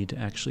I do need to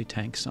actually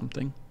tank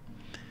something.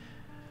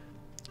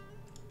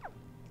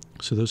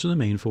 So those are the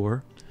main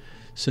four.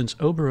 Since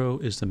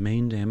Oboro is the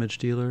main damage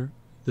dealer,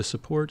 the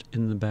support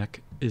in the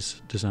back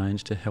is designed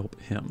to help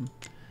him.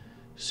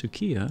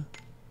 Sukiya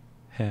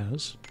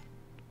has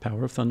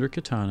Power of Thunder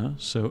Katana,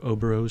 so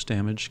Oboro's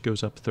damage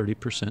goes up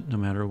 30% no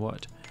matter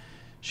what.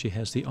 She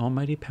has the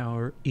Almighty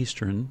Power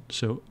Eastern,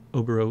 so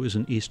Oboro is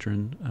an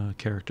Eastern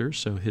character,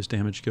 so his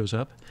damage goes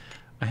up.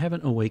 I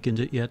haven't awakened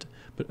it yet,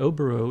 but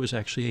Oboro is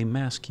actually a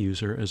mask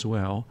user as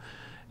well,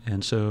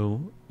 and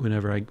so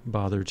whenever I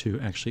bother to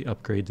actually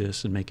upgrade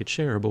this and make it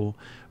shareable,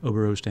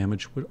 Oboro's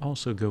damage would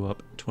also go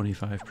up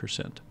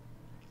 25%.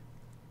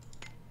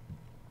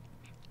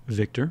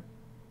 Victor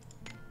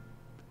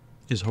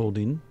is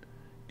holding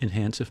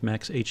Enhance if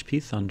Max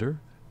HP Thunder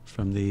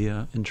from the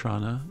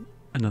Intrana,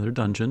 another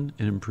dungeon.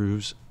 It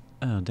improves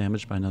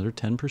damage by another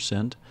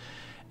 10%.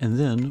 And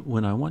then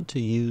when I want to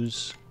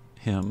use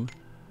him,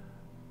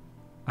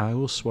 I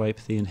will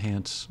swipe the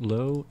Enhance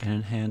Low and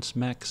Enhance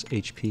Max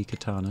HP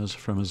katanas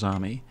from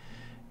Azami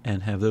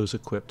and have those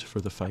equipped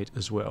for the fight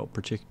as well,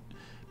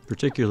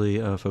 particularly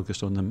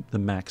focused on the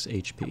max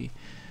HP,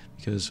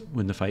 because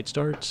when the fight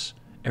starts,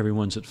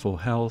 everyone's at full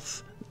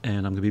health, and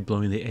I'm going to be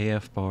blowing the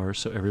AF bar,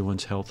 so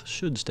everyone's health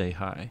should stay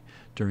high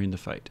during the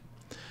fight.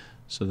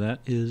 So that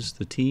is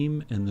the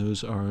team, and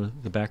those are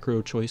the back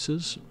row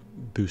choices,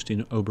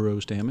 boosting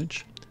Oboro's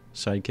damage.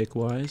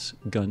 Sidekick-wise,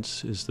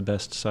 Gunts is the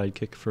best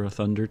sidekick for a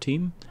Thunder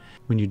team.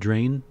 When you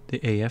drain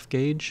the AF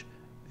gauge,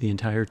 the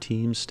entire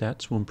team's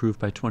stats will improve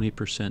by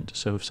 20%,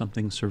 so if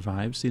something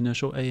survives the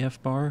initial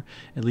AF bar,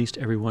 at least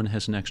everyone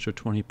has an extra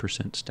 20%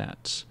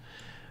 stats.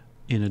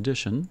 In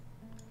addition,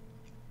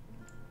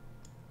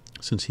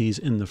 since he's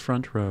in the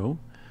front row,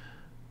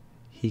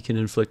 he can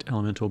inflict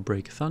Elemental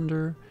Break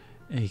Thunder,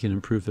 and he can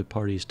improve the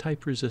party's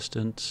type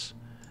resistance.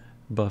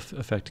 Buff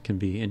effect can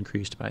be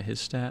increased by his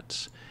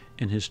stats.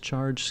 In his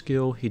charge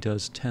skill, he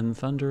does 10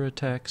 thunder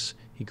attacks.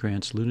 He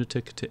grants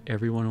Lunatic to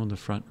everyone on the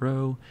front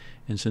row,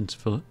 and since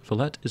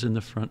Valette is in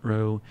the front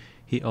row,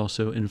 he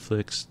also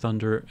inflicts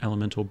Thunder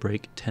Elemental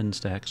Break 10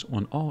 stacks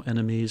on all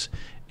enemies,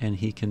 and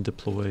he can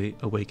deploy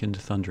Awakened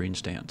Thundering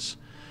Stance.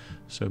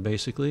 So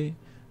basically,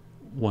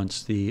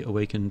 once the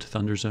Awakened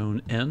Thunder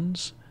Zone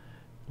ends,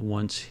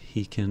 once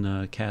he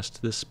can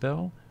cast this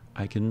spell,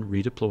 I can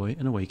redeploy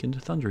an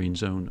Awakened Thundering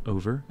Zone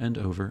over and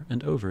over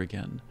and over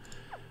again.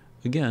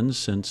 Again,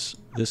 since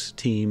this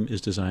team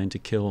is designed to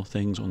kill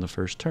things on the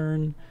first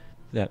turn,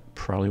 that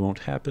probably won't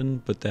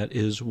happen, but that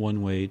is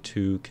one way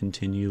to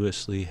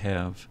continuously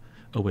have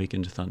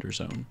Awakened Thunder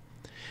Zone.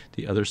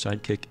 The other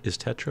sidekick is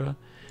Tetra,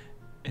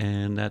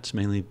 and that's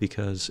mainly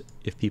because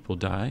if people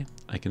die,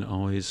 I can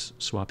always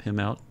swap him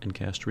out and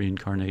cast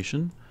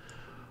Reincarnation.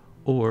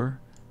 Or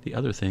the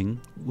other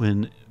thing,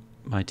 when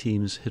my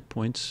team's hit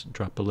points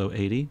drop below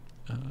 80,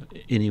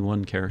 any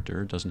one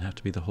character, doesn't have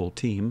to be the whole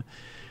team,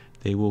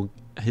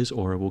 his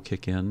aura will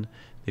kick in,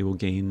 they will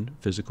gain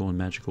physical and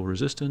magical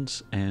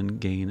resistance, and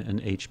gain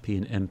an HP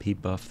and MP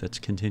buff that's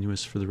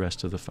continuous for the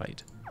rest of the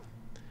fight.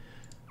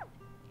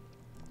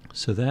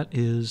 So that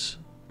is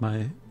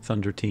my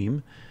Thunder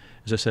team.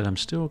 As I said, I'm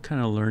still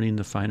kind of learning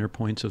the finer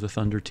points of the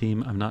Thunder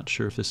team. I'm not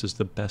sure if this is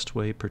the best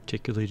way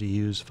particularly to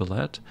use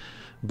Valette,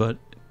 but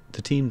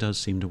the team does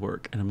seem to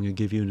work, and I'm going to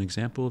give you an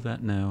example of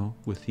that now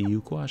with the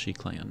Uquaji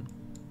clan.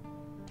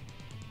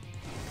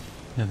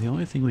 Now the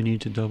only thing we need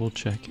to double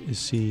check is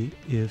see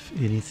if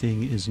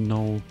anything is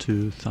null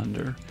to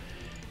Thunder.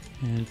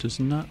 And it does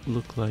not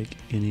look like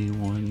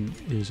anyone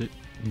is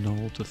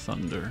null to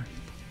Thunder.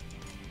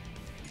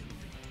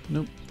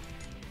 Nope.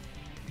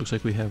 Looks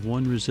like we have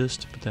one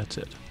resist, but that's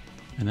it.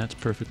 And that's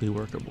perfectly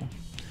workable.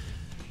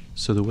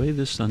 So the way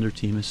this Thunder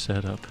team is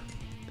set up,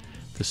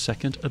 the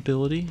second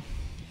ability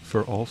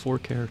for all 4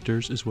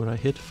 characters is what I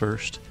hit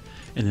first,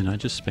 and then I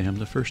just spam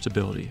the first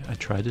ability. I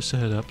try to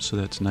set it up so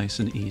that's nice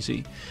and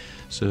easy.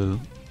 So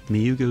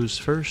Miyu goes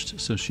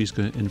first, so she's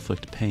going to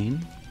inflict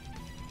pain.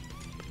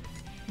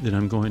 Then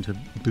I'm going to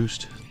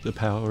boost the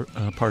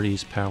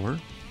party's power.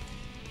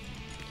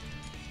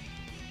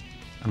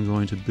 I'm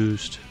going to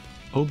boost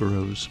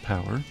Oboro's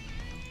power.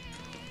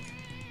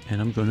 And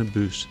I'm going to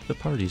boost the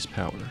party's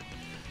power.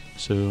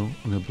 So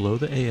I'm going to blow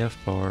the AF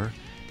bar,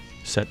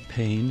 set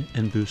pain,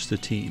 and boost the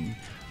team.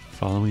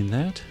 Following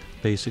that,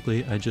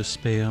 basically I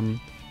just spam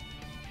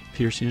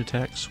piercing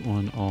attacks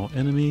on all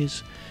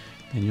enemies,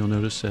 and you'll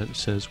notice that it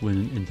says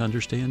when in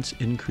Thunder Stance,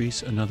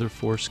 increase another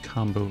force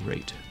combo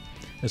rate,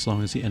 as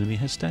long as the enemy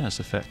has status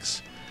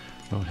effects.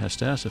 Well, it has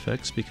status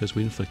effects because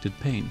we inflicted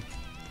pain.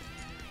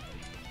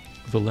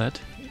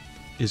 Valette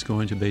is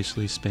going to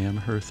basically spam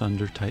her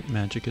Thunder type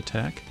magic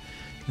attack,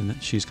 and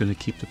that she's going to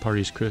keep the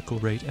party's critical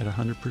rate at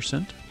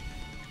 100%.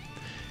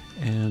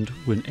 And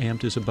when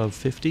amped is above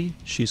 50,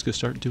 she's going to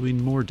start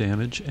doing more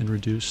damage and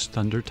reduce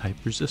Thunder type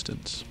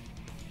resistance.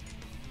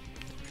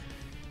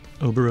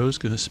 Oboro is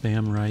going to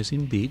spam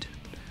Rising Beat,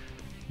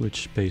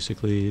 which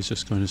basically is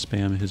just going to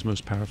spam his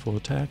most powerful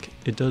attack.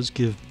 It does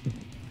give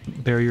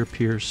Barrier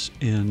Pierce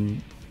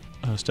in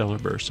Stellar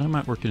Burst. I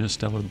might work in a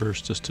Stellar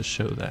Burst just to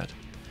show that.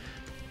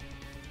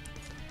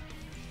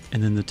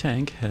 And then the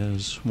tank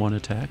has one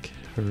attack,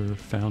 her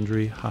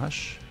Foundry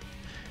Hash,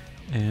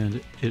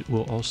 and it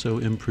will also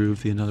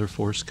improve the Another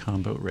Force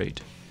combo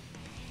rate.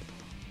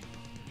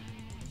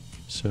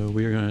 So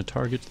we are going to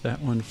target that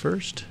one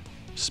first.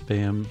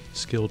 Spam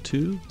skill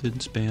 2, then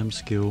spam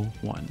skill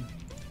 1.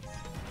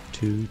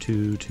 2,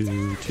 2,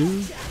 2,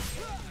 2,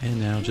 and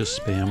now just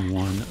spam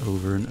 1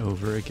 over and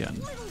over again.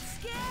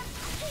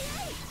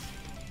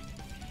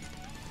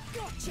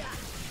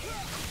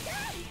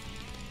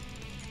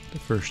 The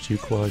first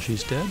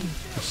Uquaji's dead,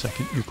 the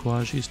second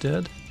Uquaji's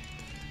dead,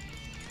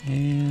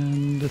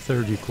 and the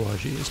third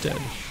Uquaji is dead.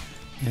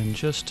 And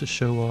just to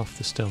show off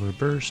the Stellar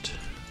Burst,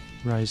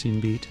 Rising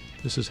Beat,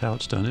 this is how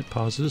it's done. It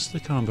pauses the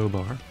combo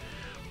bar.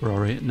 We're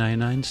already at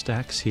 99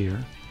 stacks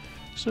here,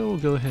 so we'll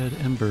go ahead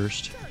and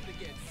burst,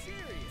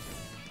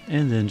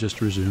 and then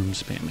just resume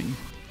spamming.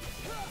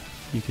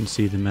 You can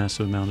see the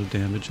massive amount of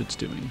damage it's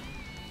doing.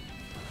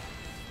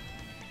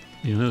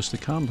 You'll notice the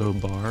combo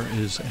bar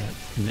is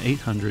in the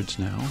 800s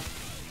now.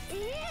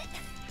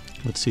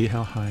 Let's see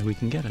how high we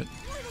can get it.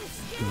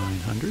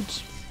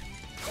 900s.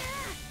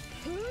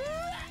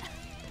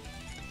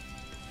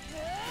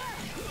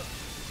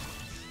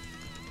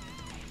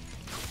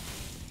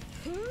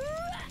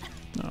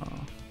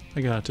 Oh,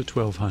 I got to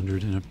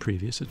 1200 in a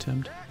previous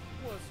attempt.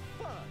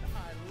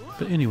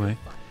 But anyway,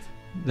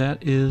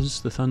 that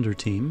is the Thunder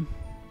team.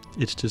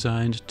 It's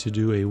designed to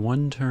do a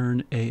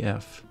one-turn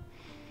AF.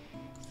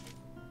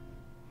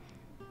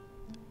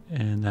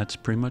 And that's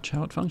pretty much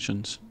how it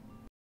functions.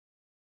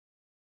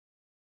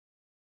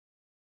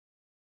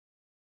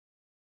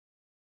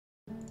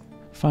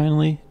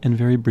 Finally, and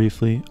very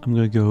briefly, I'm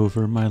going to go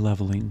over my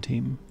leveling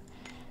team.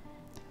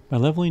 My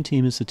leveling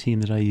team is the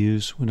team that I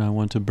use when I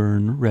want to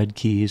burn red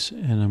keys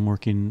and I'm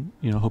working,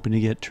 hoping to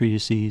get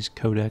treatises,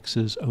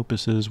 codexes,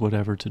 opuses,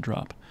 whatever to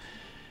drop.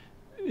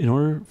 In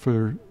order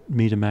for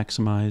me to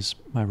maximize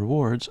my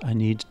rewards, I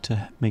need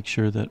to make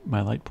sure that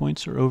my light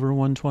points are over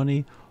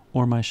 120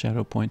 or my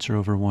shadow points are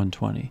over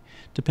 120,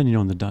 depending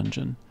on the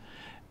dungeon.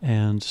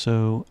 And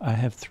so I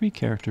have 3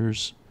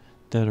 characters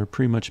that are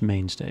pretty much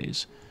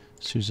mainstays: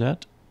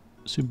 Suzette,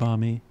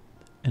 Tsubame,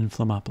 and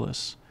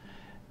Flammopolis.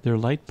 Their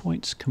light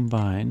points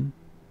combine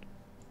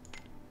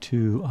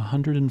to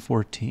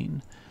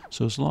 114.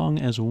 So as long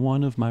as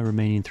one of my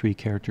remaining 3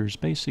 characters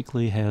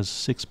basically has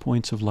 6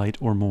 points of light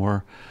or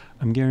more,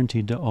 I'm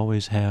guaranteed to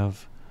always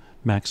have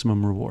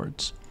maximum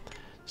rewards.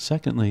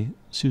 Secondly,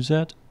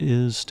 Suzette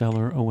is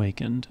Stellar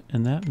Awakened,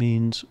 and that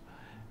means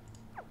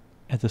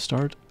at the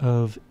start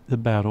of the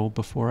battle,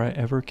 before I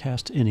ever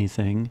cast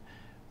anything,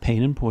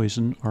 Pain and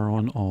Poison are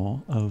on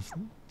all of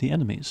the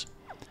enemies.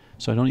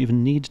 So I don't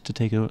even need to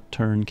take a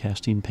turn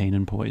casting Pain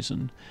and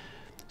Poison.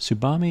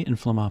 Tsubame and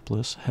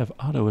Flammopolis have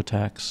auto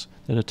attacks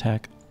that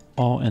attack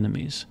all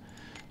enemies.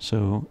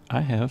 So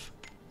I have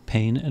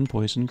Pain and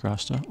Poison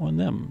grasta on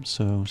them.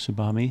 So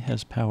Tsubame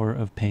has power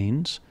of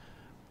Pains,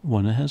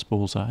 one has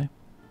Bullseye,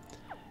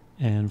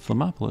 and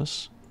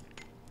Flammopolis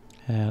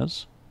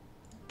has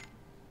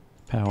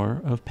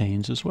power of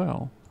Pains as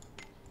well,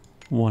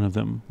 one of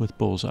them with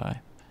Bullseye.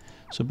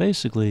 So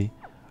basically,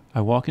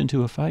 I walk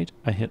into a fight,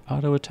 I hit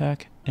auto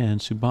attack, and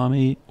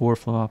Tsubame or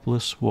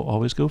Flammopolis will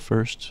always go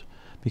first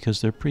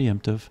because they're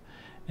preemptive,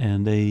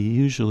 and they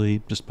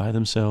usually, just by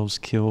themselves,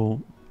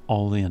 kill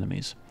all the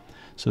enemies.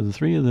 So the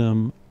 3 of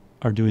them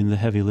are doing the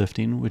heavy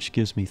lifting, which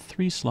gives me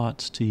 3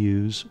 slots to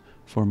use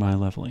for my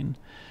leveling.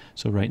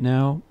 So right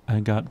now, I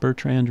got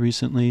Bertrand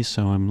recently,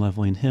 so I'm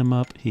leveling him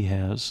up. He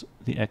has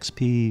the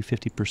XP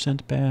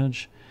 50%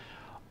 badge.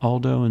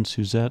 Aldo and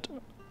Suzette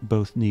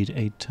both need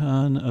a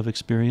ton of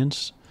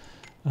experience,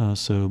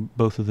 so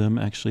both of them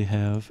actually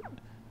have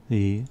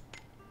the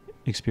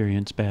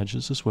experience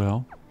badges as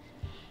well.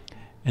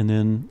 And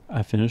then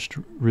I finished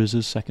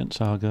Riz's second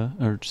saga,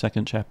 or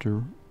second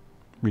chapter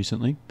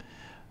recently.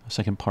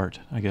 Second part,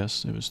 I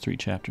guess. It was 3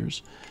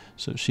 chapters.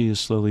 So she is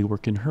slowly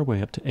working her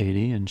way up to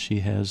 80, and she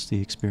has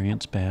the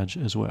experience badge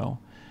as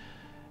well.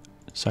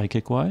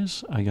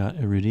 Sidekick-wise, I got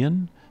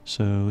Iridian,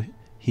 so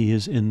he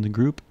is in the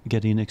group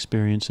getting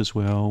experience as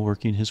well,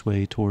 working his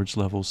way towards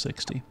level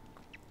 60.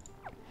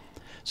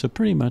 So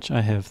pretty much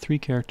I have 3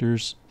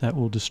 characters that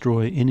will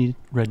destroy any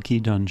red key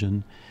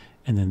dungeon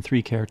and then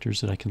 3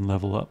 characters that I can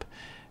level up.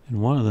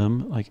 And one of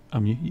them, like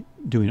I'm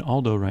doing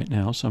Aldo right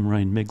now, so I'm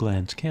running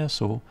Migland's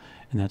Castle,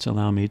 and that's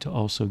allowing me to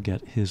also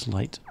get his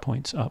light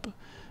points up,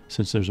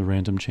 since there's a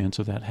random chance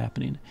of that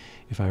happening.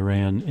 If I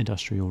ran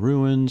Industrial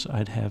Ruins,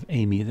 I'd have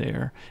Amy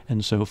there,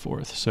 and so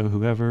forth. So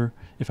whoever,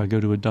 if I go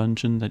to a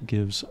dungeon that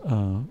gives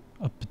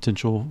a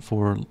potential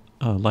for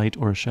a light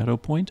or a shadow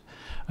point,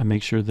 I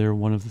make sure they're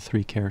one of the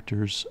 3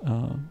 characters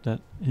that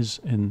is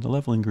in the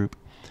leveling group.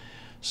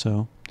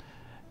 So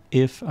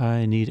if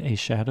I need a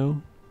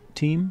shadow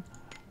team,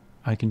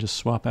 I can just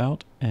swap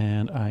out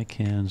and I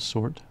can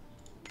sort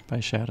by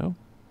shadow.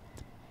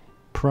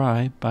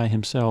 Pry by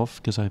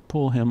himself, because I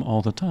pull him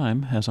all the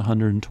time, has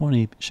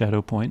 120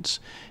 shadow points.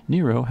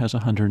 Nero has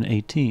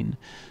 118.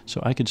 So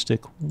I could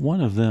stick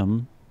one of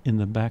them in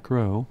the back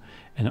row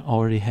and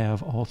already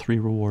have all 3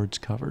 rewards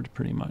covered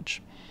pretty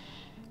much.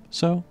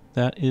 So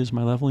that is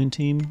my leveling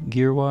team.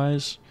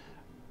 Gear-wise,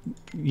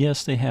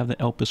 yes, they have the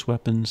Elpis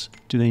weapons.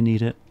 Do they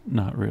need it?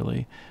 Not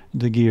really.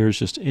 The gear is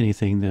just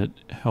anything that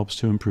helps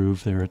to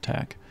improve their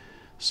attack.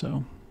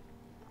 So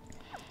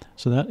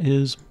that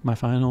is my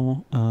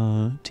final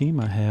team.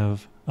 I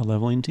have a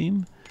leveling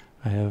team.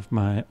 I have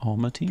my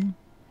Alma team,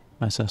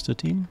 my Sesta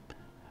team,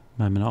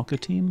 my Minalca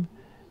team,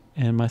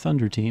 and my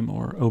Thunder team,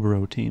 or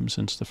Oboro team,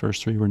 since the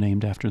first 3 were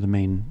named after the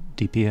main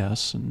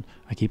DPS, and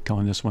I keep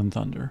calling this one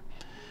Thunder.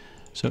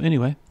 So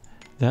anyway,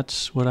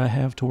 that's what I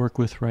have to work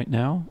with right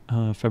now,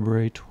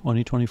 February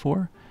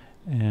 2024,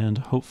 and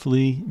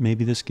hopefully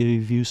maybe this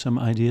gave you some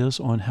ideas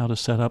on how to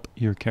set up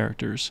your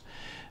characters.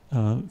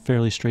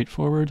 Fairly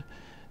straightforward.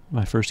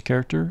 My first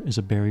character is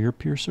a barrier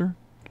piercer.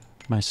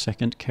 My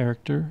second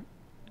character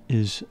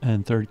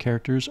and third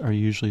characters are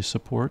usually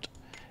support,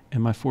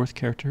 and my fourth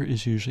character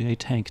is usually a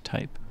tank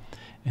type.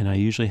 And I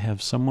usually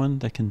have someone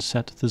that can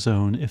set the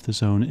zone if the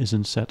zone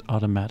isn't set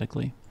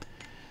automatically.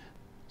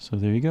 So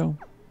there you go.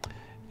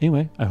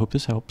 Anyway, I hope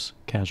this helps.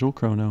 Casual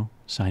Crono,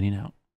 signing out.